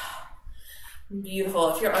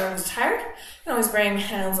 Beautiful. If your arms are tired, you can always bring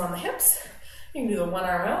hands on the hips. You can do the one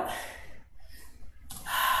arm out.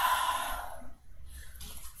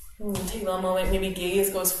 Take a little moment, maybe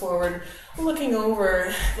gaze goes forward, looking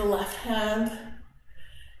over the left hand.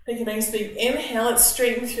 Take a nice big inhale, let's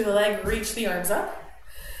straighten through the leg, reach the arms up.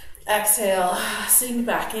 Exhale, sink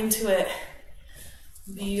back into it.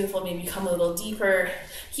 Beautiful, maybe come a little deeper.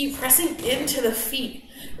 Keep pressing into the feet.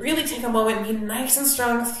 Really take a moment, be nice and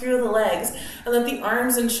strong through the legs, and let the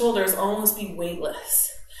arms and shoulders almost be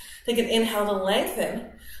weightless. Take an inhale to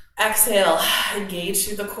lengthen. Exhale, engage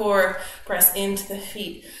through the core, press into the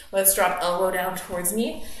feet. Let's drop elbow down towards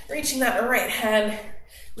knee, reaching that right hand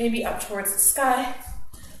maybe up towards the sky,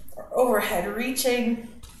 or overhead reaching,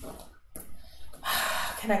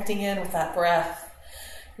 connecting in with that breath.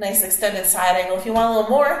 Nice extended side angle. If you want a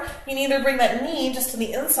little more, you can either bring that knee just to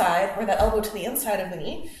the inside or that elbow to the inside of the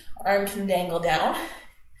knee. Arm can dangle down,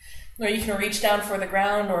 or you can reach down for the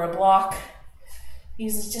ground or a block.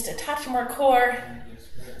 Use just a touch more core.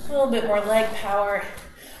 A little bit more leg power.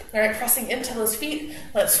 All right, pressing into those feet.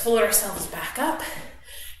 Let's float ourselves back up.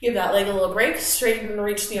 Give that leg a little break. Straighten and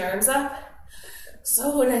reach the arms up.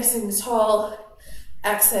 So nice and tall.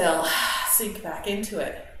 Exhale, sink back into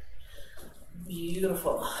it.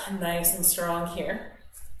 Beautiful. Nice and strong here.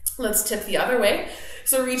 Let's tip the other way.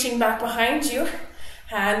 So reaching back behind you.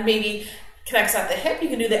 Hand maybe connects at the hip. You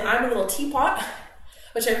can do the I'm a little teapot,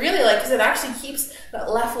 which I really like because it actually keeps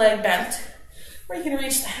that left leg bent. Or you can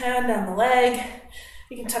reach the hand down the leg.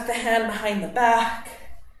 You can tuck the hand behind the back.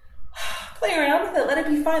 Play around with it. Let it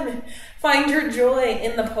be fun. Find your joy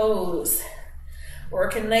in the pose.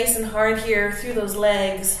 Working nice and hard here through those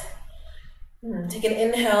legs. Take an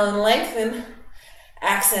inhale and lengthen.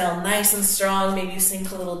 Exhale, nice and strong. Maybe you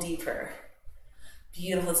sink a little deeper.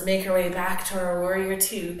 Beautiful. Let's make our way back to our warrior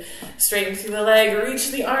two. Straighten through the leg.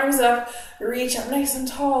 Reach the arms up. Reach up nice and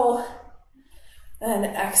tall. And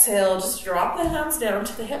exhale, just drop the hands down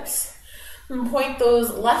to the hips. And point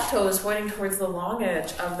those left toes pointing towards the long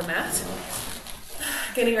edge of the mat.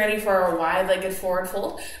 Getting ready for our wide-legged forward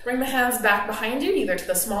fold. Bring the hands back behind you, either to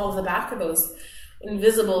the small of the back or those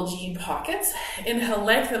invisible G pockets. Inhale,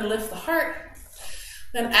 lengthen, lift the heart.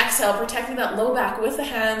 Then exhale, protecting that low back with the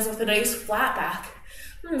hands with a nice flat back.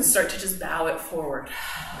 And start to just bow it forward.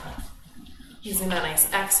 Using that nice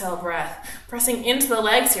exhale breath. Pressing into the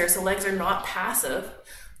legs here, so legs are not passive.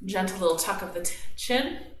 Gentle little tuck of the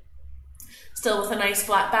chin. Still with a nice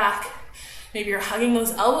flat back. Maybe you're hugging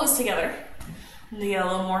those elbows together. And you get a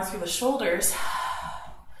little more through the shoulders.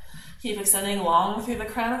 Keep extending long through the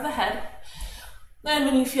crown of the head. Then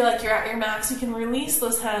when you feel like you're at your max, you can release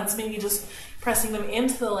those hands, maybe just pressing them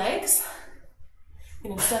into the legs. You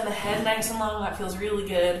can extend the head nice and long. That feels really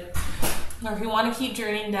good. Or if you want to keep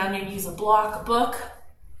journeying down, maybe use a block, a book.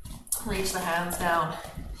 Reach the hands down.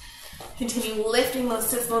 Continue lifting those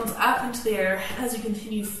sit bones up into the air as you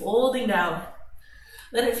continue folding down.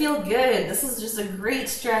 Let it feel good. This is just a great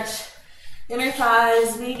stretch. Inner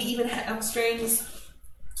thighs, maybe even hamstrings.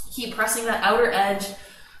 Keep pressing that outer edge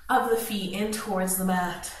of the feet in towards the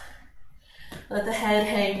mat. Let the head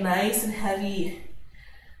hang nice and heavy.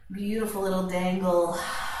 Beautiful little dangle.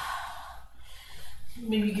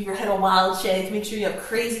 Maybe give your head a wild shake. Make sure you have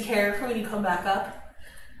crazy hair for when you come back up.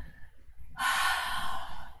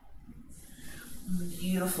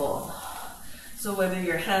 Beautiful. So whether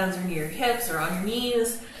your hands are near your hips or on your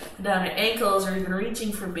knees, down your ankles, or even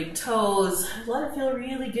reaching for big toes, let it feel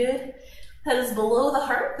really good. Head is below the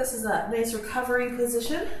heart. This is a nice recovery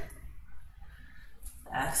position.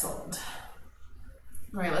 Excellent.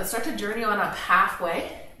 All right, let's start to journey on up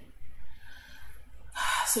halfway.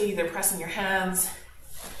 So either pressing your hands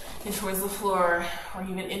in towards the floor or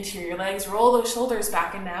even into your legs. Roll those shoulders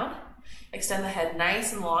back and down. Extend the head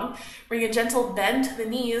nice and long. Bring a gentle bend to the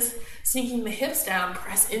knees, sinking the hips down.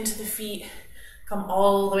 Press into the feet. Come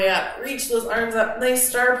all the way up. Reach those arms up. Nice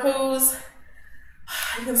star pose.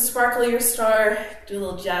 You can sparkle your star. Do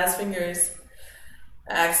little jazz fingers.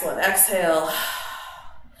 Excellent. Exhale.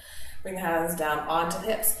 Bring the hands down onto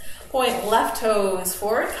the hips. Point left toes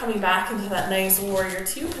forward, coming back into that nice warrior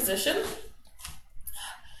two position.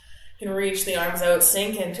 You can reach the arms out,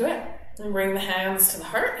 sink into it, and bring the hands to the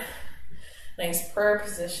heart. Nice prayer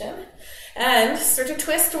position. And start to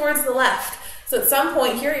twist towards the left. So at some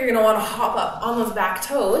point here, you're going to want to hop up on those back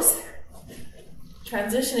toes,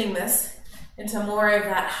 transitioning this into more of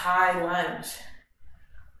that high lunge.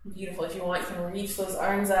 Beautiful. If you want, you can reach those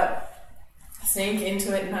arms up. Sink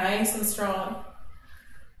into it nice and strong.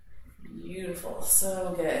 Beautiful,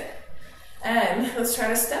 so good. And let's try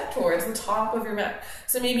to step towards the top of your mat.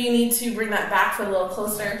 So maybe you need to bring that back foot a little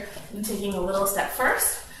closer and taking a little step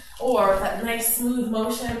first, or that nice smooth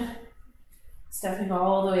motion, stepping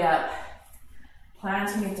all the way up,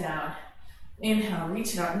 planting it down. Inhale,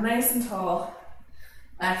 reach it up nice and tall.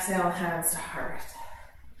 Exhale, hands to heart.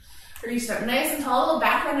 Reach up nice and tall, a little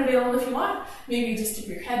back bend available if you want. Maybe just tip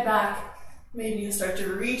your head back. Maybe you start to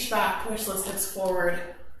reach back, push those hips forward,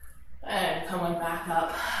 and coming back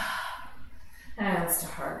up. Hands to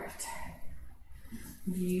heart.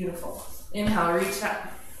 Beautiful. Inhale, reach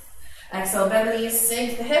up. Exhale, bend the knees,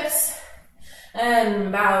 sink the hips,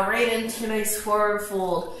 and bow right into a nice forward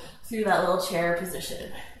fold through that little chair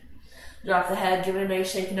position. Drop the head, give it a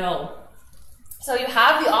nice shake, no. So you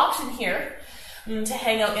have the option here to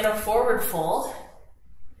hang out in a forward fold.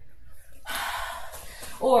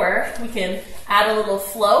 Or we can add a little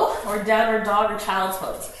flow or downward dog or child's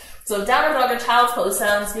pose. So downward dog or child's pose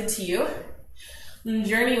sounds good to you. And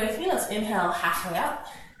journey with me. Let's inhale halfway up.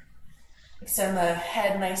 Extend the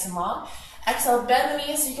head nice and long. Exhale, bend the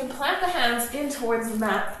knees so you can plant the hands in towards the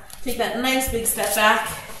mat. Take that nice big step back.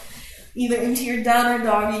 Either into your downward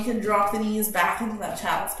dog, or you can drop the knees back into that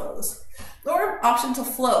child's pose. Or option to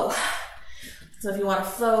flow. So if you want to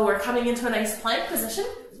flow, we're coming into a nice plank position.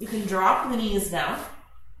 You can drop the knees down.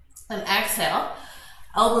 And exhale,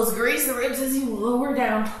 elbows grace the ribs as you lower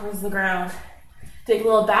down towards the ground. Take a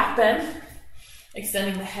little back bend,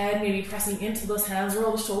 extending the head, maybe pressing into those hands,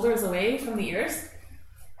 roll the shoulders away from the ears.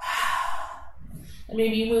 And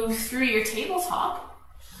maybe you move through your tabletop,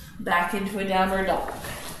 back into a downward dog.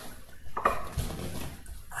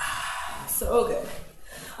 So good.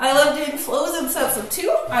 I love doing flows and sets of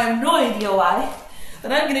two. I have no idea why,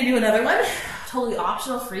 but I'm gonna do another one, totally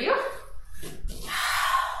optional for you.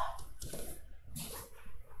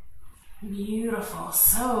 Beautiful,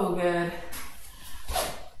 so good.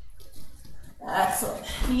 Excellent.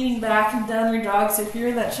 Leaning back in downward dog. So if you're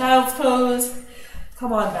in that child's pose,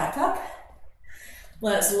 come on back up.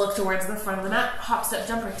 Let's look towards the front of the mat. Hop, step,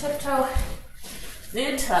 jump, or tiptoe.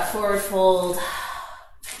 Into that forward fold.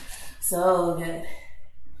 So good.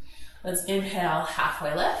 Let's inhale,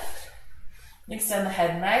 halfway lift. Extend the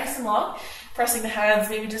head nice and long. Pressing the hands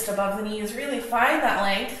maybe just above the knees. Really find that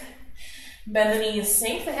length. Bend the knees,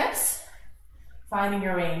 sink the hips. Finding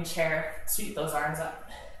your way in chair. Sweep those arms up.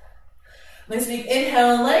 Nice big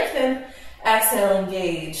inhale and lengthen. Exhale,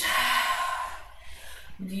 engage.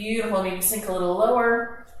 Beautiful. Maybe sink a little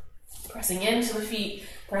lower. Pressing into the feet.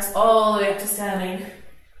 Press all the way up to standing.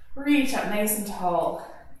 Reach up nice and tall.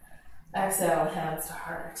 Exhale, hands to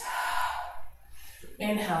heart.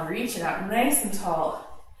 Inhale, reach it up nice and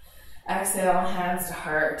tall. Exhale, hands to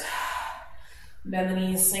heart. Bend the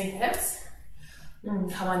knees, sink the hips.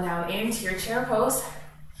 And come on down into your chair pose.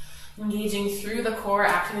 Engaging through the core,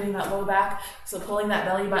 activating that low back. So pulling that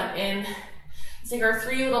belly button in. Let's take our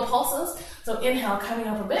 3 little pulses. So inhale, coming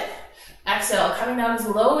up a bit. Exhale, coming down as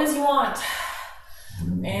low as you want.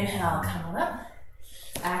 Inhale, come on up.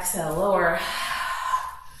 Exhale, lower.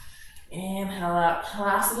 Inhale up.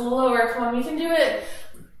 Last a little lower. Come on, we can do it.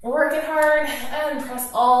 Work it hard and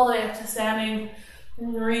press all the way up to standing.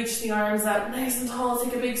 And reach the arms up nice and tall.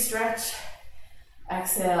 Take a big stretch.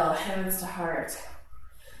 Exhale, hands to heart.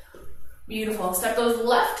 Beautiful. Step those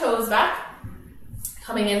left toes back.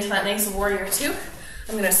 Coming into that nice warrior two.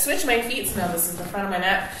 I'm going to switch my feet. So now this is the front of my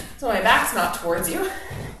mat, so my back's not towards you.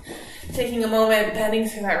 Taking a moment, bending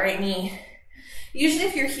through that right knee. Usually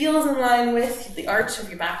if your heel is in line with the arch of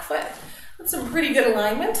your back foot, that's some pretty good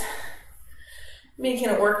alignment. Making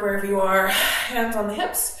it work wherever you are. Hands on the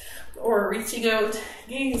hips or reaching out.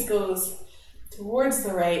 Gaze goes towards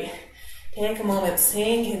the right. Take a moment,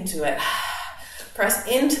 sink into it. Press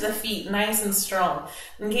into the feet, nice and strong.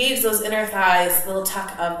 Engage those inner thighs, little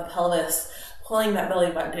tuck of the pelvis, pulling that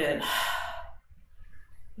belly button in.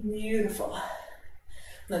 Beautiful.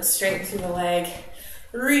 Then straighten through the leg.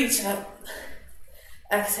 Reach up.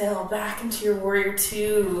 Exhale, back into your warrior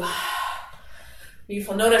two.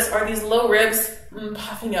 Beautiful. Notice, are these low ribs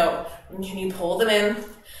puffing out? And can you pull them in?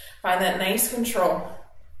 Find that nice control.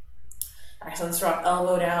 Excellent. Drop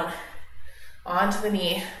elbow down onto the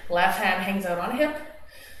knee. Left hand hangs out on a hip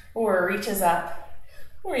or reaches up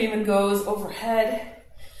or even goes overhead.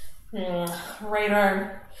 Right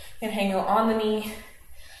arm can hang out on the knee,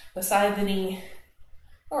 beside the knee,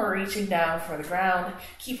 or reaching down for the ground.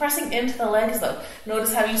 Keep pressing into the legs though.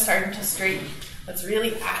 Notice how you start to straighten. Let's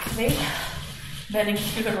really activate. Bending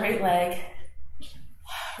through the right leg.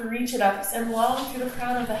 Reach it up and long through the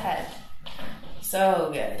crown of the head. So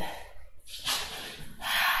good.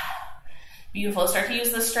 Beautiful. Start to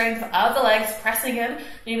use the strength of the legs, pressing in.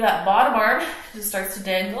 Maybe that bottom arm just starts to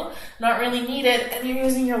dangle. Not really needed. And you're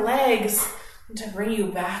using your legs to bring you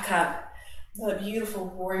back up. That beautiful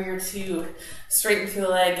warrior two. Straighten through the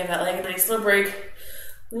leg. Give that leg a nice little break.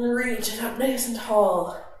 Reach it up nice and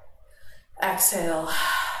tall. Exhale.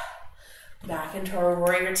 Back into our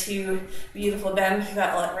warrior two. Beautiful bend through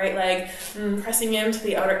that right leg. Pressing into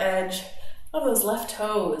the outer edge of those left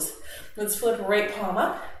toes. Let's flip right palm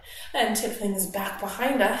up and tip things back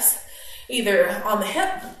behind us. Either on the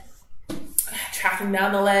hip, tracking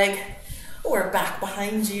down the leg, or back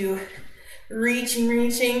behind you.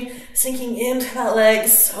 Reaching, sinking into that leg.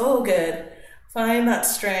 So good. Find that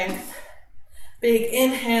strength. Big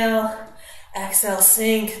inhale. Exhale,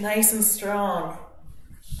 sink nice and strong.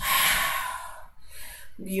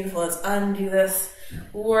 Beautiful. Let's undo this.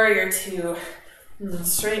 Warrior two.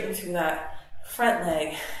 Straighten through that front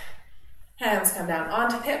leg. Hands come down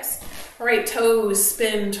onto the hips. Right toes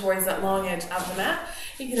spin towards that long edge of the mat.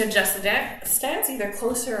 You can adjust the stance either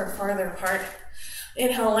closer or farther apart.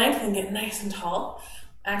 Inhale, lengthen, get nice and tall.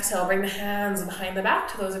 Exhale, bring the hands behind the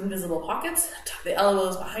back to those invisible pockets. Tuck the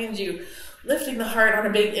elbows behind you. Lifting the heart on a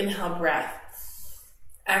big inhale breath.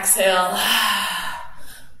 Exhale.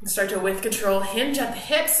 Start to, with control, hinge at the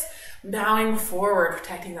hips, bowing forward,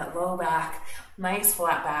 protecting that low back. Nice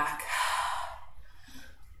flat back.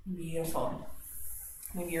 Beautiful.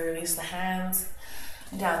 Maybe you release the hands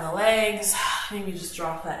down the legs. Maybe just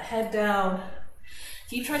drop that head down.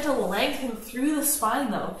 Keep trying to lengthen through the spine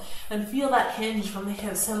though, and feel that hinge from the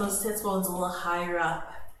hips. Send those sits bones a little higher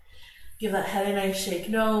up. Give that head a nice shake.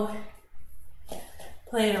 No.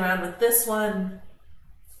 Playing around with this one.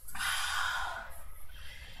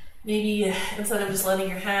 Maybe instead of just letting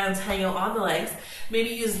your hands hang out on the legs, maybe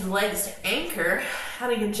use the legs to anchor,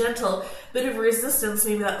 adding a gentle bit of resistance.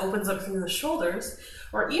 Maybe that opens up through the shoulders,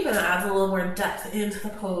 or even adds a little more depth into the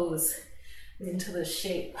pose, into the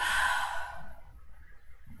shape.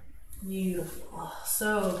 Beautiful.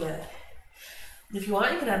 So good. If you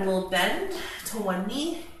want, you can add a little bend to one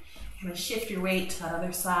knee. Kind of shift your weight to that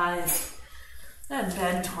other side, and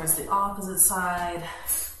bend towards the opposite side.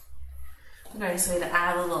 A nice way to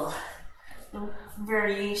add a little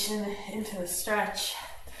variation into the stretch.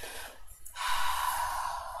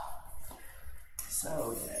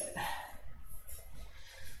 So good.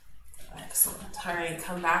 Excellent. All right,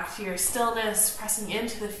 come back to your stillness, pressing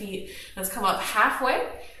into the feet. Let's come up halfway,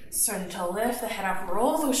 starting to lift the head up,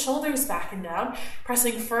 roll those shoulders back and down,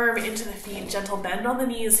 pressing firm into the feet, gentle bend on the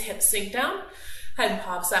knees, hips sink down, head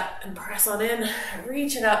pops up and press on in,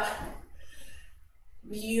 reach it up.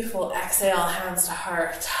 Beautiful. Exhale, hands to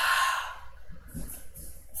heart.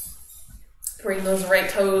 Bring those right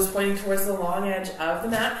toes pointing towards the long edge of the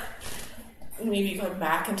mat. Maybe going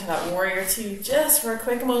back into that warrior two just for a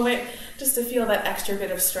quick moment, just to feel that extra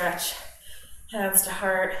bit of stretch. Hands to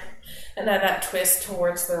heart. And then that twist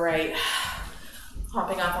towards the right.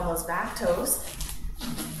 Hopping up on those back toes.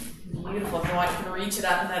 Beautiful. If you want, you can reach it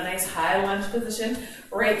up in that nice high lunge position.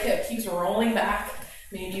 Right hip keeps rolling back.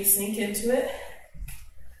 Maybe you sink into it.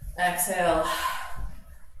 Exhale,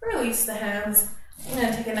 release the hands, and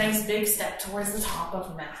then take a nice big step towards the top of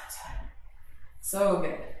the mat. So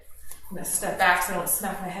good. I'm gonna step back so I don't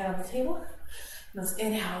smack my head on the table. Let's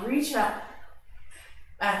inhale, reach up.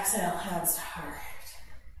 Exhale, hands to heart.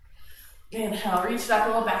 Inhale, reach it up, a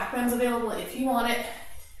little back bend's available if you want it.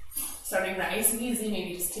 Starting nice and easy,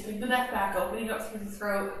 maybe just tipping the neck back, opening up through the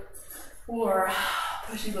throat, or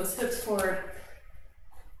pushing those hips forward.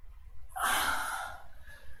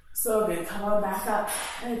 So good, come on back up,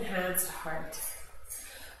 and hands to heart.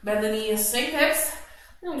 Bend the knees, sink hips.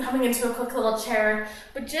 I'm coming into a quick little chair,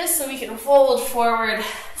 but just so we can fold forward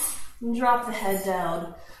and drop the head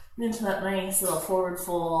down into that nice little forward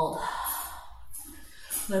fold.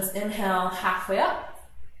 Let's inhale halfway up.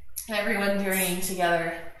 Everyone journeying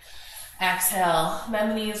together. Exhale,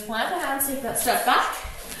 bend the knees, plant the hands, take that step back.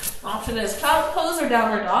 Option is child pose or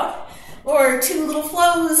downward dog, or two little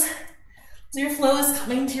flows. So your flow is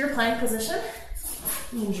coming to your plank position.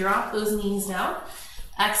 You can drop those knees down.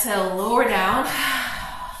 Exhale, lower down.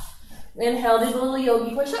 Inhale, do the little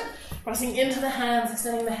yogi push-up. Pressing into the hands,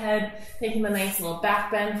 extending the head, taking the nice little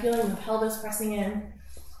back bend, feeling the pelvis pressing in.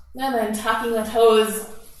 And then tucking the toes,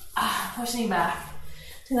 pushing back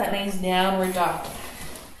to that nice downward dog.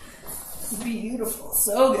 Beautiful,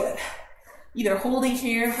 so good. Either holding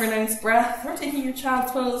here for a nice breath, or taking your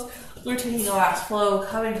child's pose, or taking the last flow,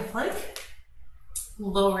 coming to plank,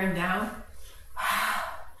 lowering down.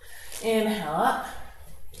 Inhale up.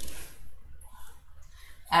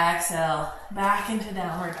 Exhale, back into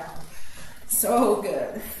downward dog. So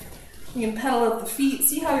good. You can pedal up the feet,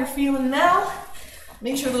 see how you're feeling now.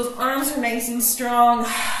 Make sure those arms are nice and strong.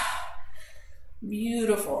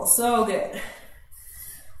 Beautiful, so good.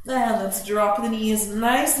 Then let's drop the knees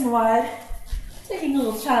nice and wide. Taking a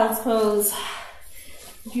little child's pose.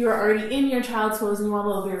 If you are already in your child's pose and you want a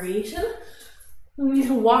little variation, you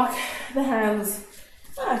can walk the hands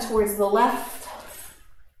towards the left,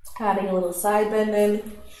 adding a little side bend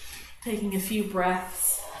in, taking a few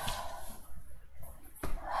breaths.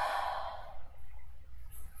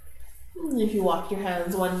 If you walk your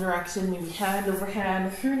hands one direction, maybe hand over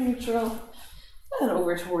hand through neutral, and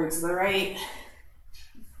over towards the right.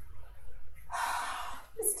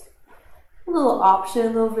 Just a little option, a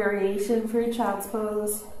little variation for your child's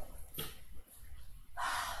pose.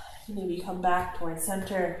 Maybe come back towards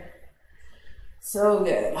center. So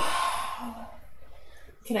good.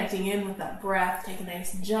 Connecting in with that breath. Take a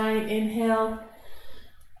nice giant inhale.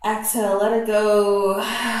 Exhale, let it go.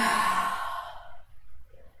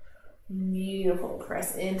 Beautiful.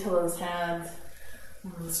 Press into those hands.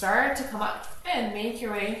 And start to come up and make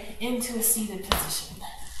your way into a seated position.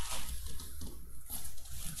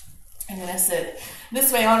 I'm going to sit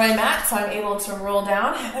this way on my mat so I'm able to roll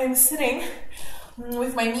down. I'm sitting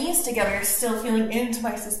with my knees together, still feeling into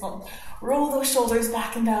my system. Roll those shoulders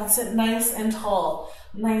back and down. Sit nice and tall.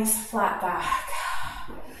 Nice flat back.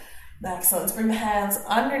 Excellent. Let's bring the hands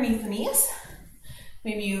underneath the knees.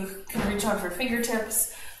 Maybe you can reach out for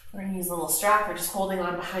fingertips. We're going to use a little strap or just holding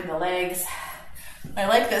on behind the legs. I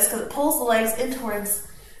like this because it pulls the legs in towards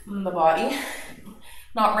the body,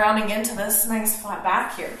 not rounding into this nice flat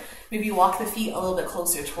back here. Maybe you walk the feet a little bit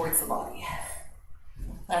closer towards the body.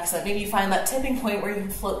 Excellent. Maybe you find that tipping point where you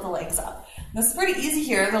can float the legs up. This is pretty easy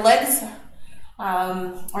here. The legs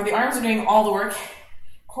or the arms are doing all the work.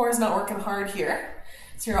 Core is not working hard here.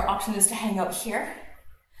 So your option is to hang out here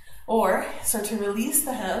or start to release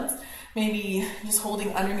the hands, maybe just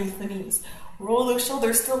holding underneath the knees. Roll those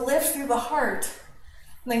shoulders, still lift through the heart.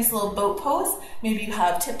 Nice little boat pose. Maybe you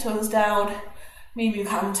have tiptoes down. Maybe you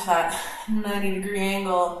come to that 90-degree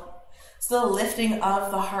angle. Still lifting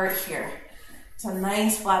of the heart here. So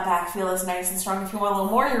nice flat back, feel is nice and strong. If you want a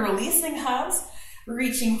little more, you're releasing hands,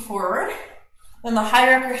 reaching forward. Then the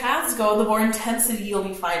higher up your hands go, the more intensity you'll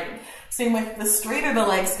be finding. Same with the straighter the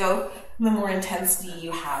legs go, the more intensity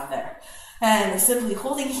you have there. And simply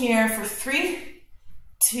holding here for 3,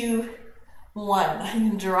 2, 1. You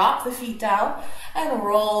can drop the feet down and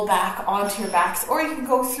roll back onto your backs, or you can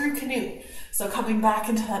go through canoe. So coming back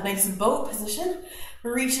into that nice boat position,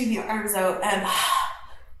 reaching the arms out and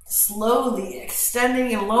slowly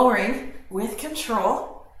extending and lowering with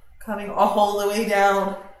control, coming all the way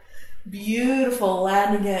down. Beautiful,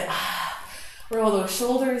 landing it. Roll those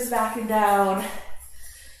shoulders back and down.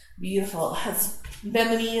 Beautiful. Let's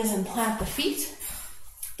bend the knees and plant the feet.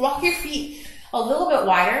 Walk your feet a little bit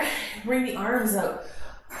wider. Bring the arms out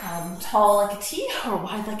tall like a T or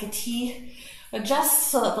wide like a T. Adjust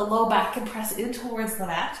so that the low back can press in towards the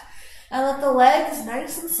mat. And let the legs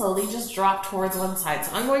nice and slowly just drop towards one side.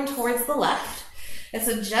 So I'm going towards the left. It's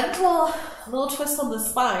a gentle little twist on the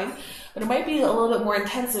spine, but it might be a little bit more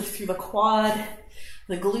intensive through the quad,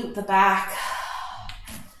 the glute, the back.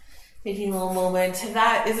 Taking a little moment. If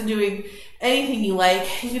that isn't doing anything you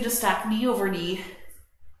like, you can just stack knee over knee,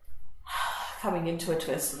 coming into a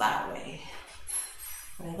twist that way.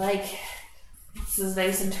 What I like, this is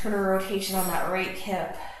nice internal rotation on that right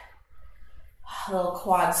hip. A little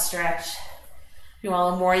quad stretch. If you want a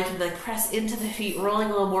little more, you can like press into the feet, rolling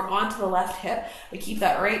a little more onto the left hip, but keep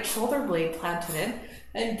that right shoulder blade planted in.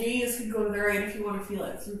 And gaze can go to the right if you want to feel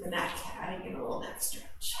it through the neck, adding in a little neck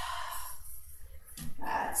stretch.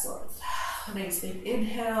 Excellent. Nice big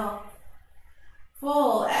inhale.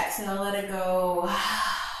 Full exhale, let it go.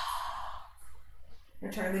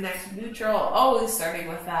 Return the neck to neutral, always starting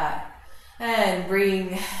with that. And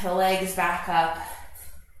bring the legs back up.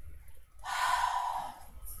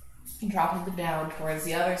 Dropping them down towards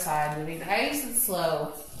the other side, moving nice and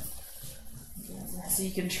slow. So you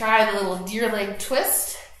can try the little deer leg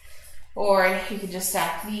twist, or you can just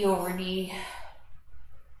stack knee over knee.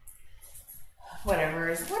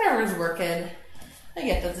 Whatever's working. I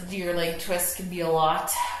get that the deer leg twist can be a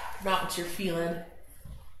lot, not what you're feeling.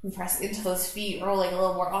 You press into those feet, rolling a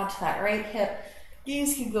little more onto that right hip.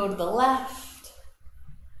 Gaze can go to the left.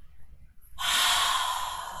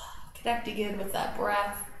 Connecting in with that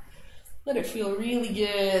breath. Let it feel really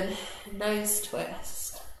good. Nice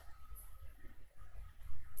twist.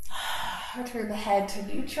 Return the head to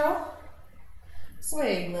neutral.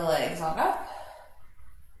 Swing the legs on up.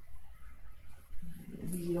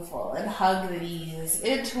 Beautiful. And hug the knees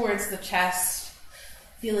in towards the chest.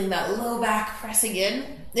 Feeling that low back pressing in.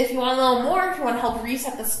 If you want a little more, if you want to help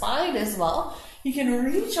reset the spine as well, you can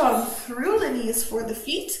reach on through the knees for the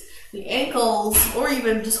feet, the ankles, or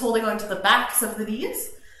even just holding on to the backs of the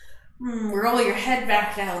knees. Roll your head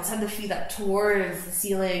back down, send the feet up towards the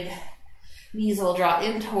ceiling. Knees will draw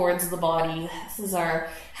in towards the body. This is our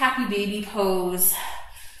happy baby pose,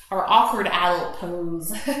 our awkward adult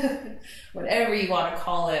pose, whatever you want to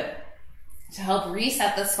call it. To help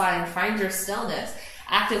reset the spine, find your stillness.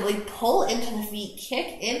 Actively pull into the feet,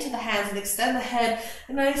 kick into the hands, and extend the head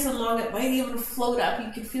nice and long. It might even float up.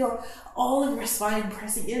 You can feel all of your spine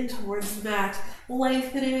pressing in towards the mat,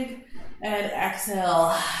 lengthening. And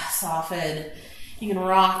exhale, soften. You can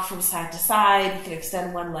rock from side to side. You can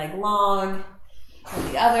extend one leg long, or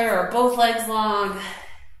the other, or both legs long.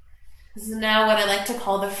 This is now what I like to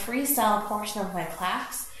call the freestyle portion of my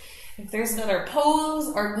class. If there's another pose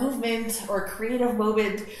or movement or creative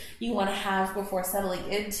moment you want to have before settling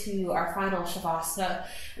into our final Shavasana,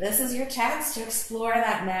 this is your chance to explore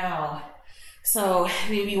that now. So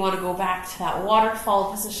maybe you want to go back to that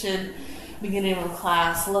waterfall position, beginning of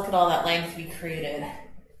class. Look at all that length we created.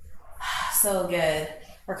 So good.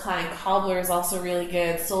 Reclining cobbler is also really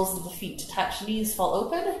good. Soles of the feet to touch, knees fall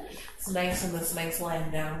open. It's nice in this nice lying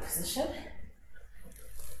down position.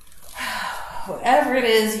 Whatever it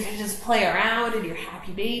is, you can just play around in your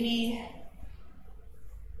happy baby.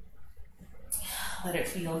 Let it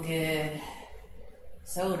feel good.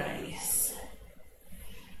 So nice.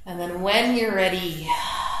 And then when you're ready,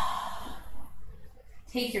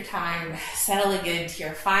 take your time, settling into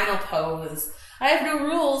your final pose. I have no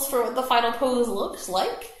rules for what the final pose looks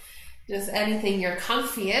like. Just anything you're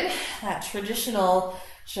comfy in. That traditional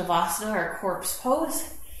Shavasana or corpse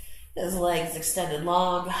pose. His legs extended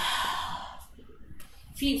long.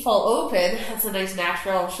 Feet fall open. That's a nice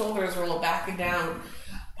natural. Shoulders roll back and down.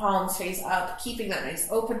 Palms face up. Keeping that nice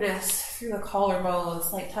openness through the collarbone.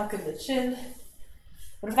 Slight tuck in the chin.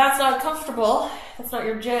 But if that's not comfortable, that's not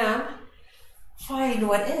your jam, find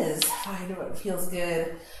what is. Find what feels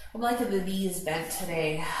good. I'm liking the knees bent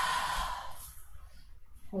today.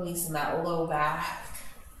 Releasing that low back.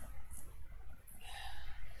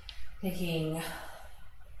 Taking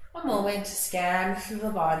a moment to scan through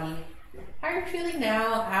the body. How are you feeling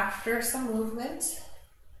now after some movement?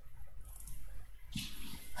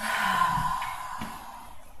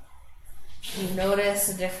 Do you notice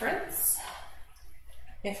a difference?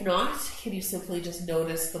 If not, can you simply just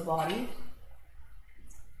notice the body?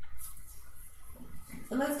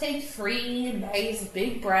 And let's take 3 nice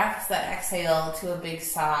big breaths that exhale to a big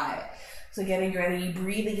sigh. So getting ready,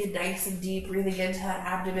 breathing in nice and deep, breathing into that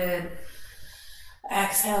abdomen.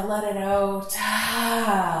 Exhale, let it out.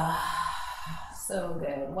 So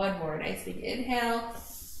good. One more nice big inhale.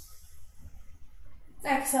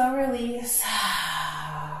 Exhale, release.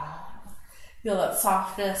 Feel that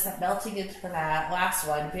softness, that melting into that. Last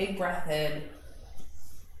one, big breath in.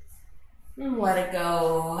 And let it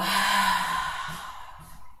go.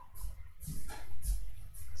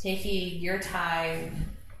 Taking your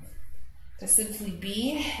time to simply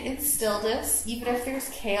be in stillness, even if there's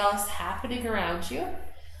chaos happening around you.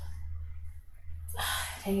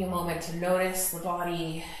 Taking a moment to notice the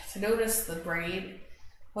body, to notice the brain,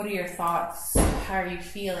 What are your thoughts? How are you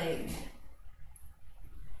feeling?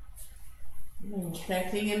 And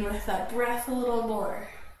connecting in with that breath a little more.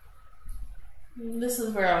 And this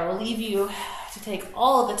is where I will leave you to take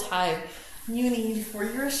all the time you need for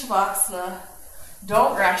your Shavasana.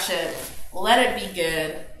 Don't rush it. Let it be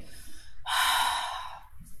good.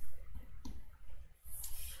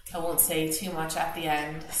 I won't say too much at the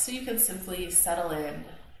end, so you can simply settle in.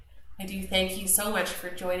 I do thank you so much for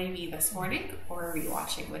joining me this morning or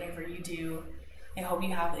rewatching, whatever you do. I hope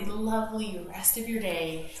you have a lovely rest of your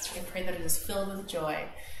day. I pray that it is filled with joy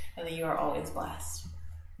and that you are always blessed.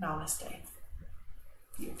 Namaste.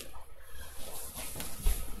 Beautiful.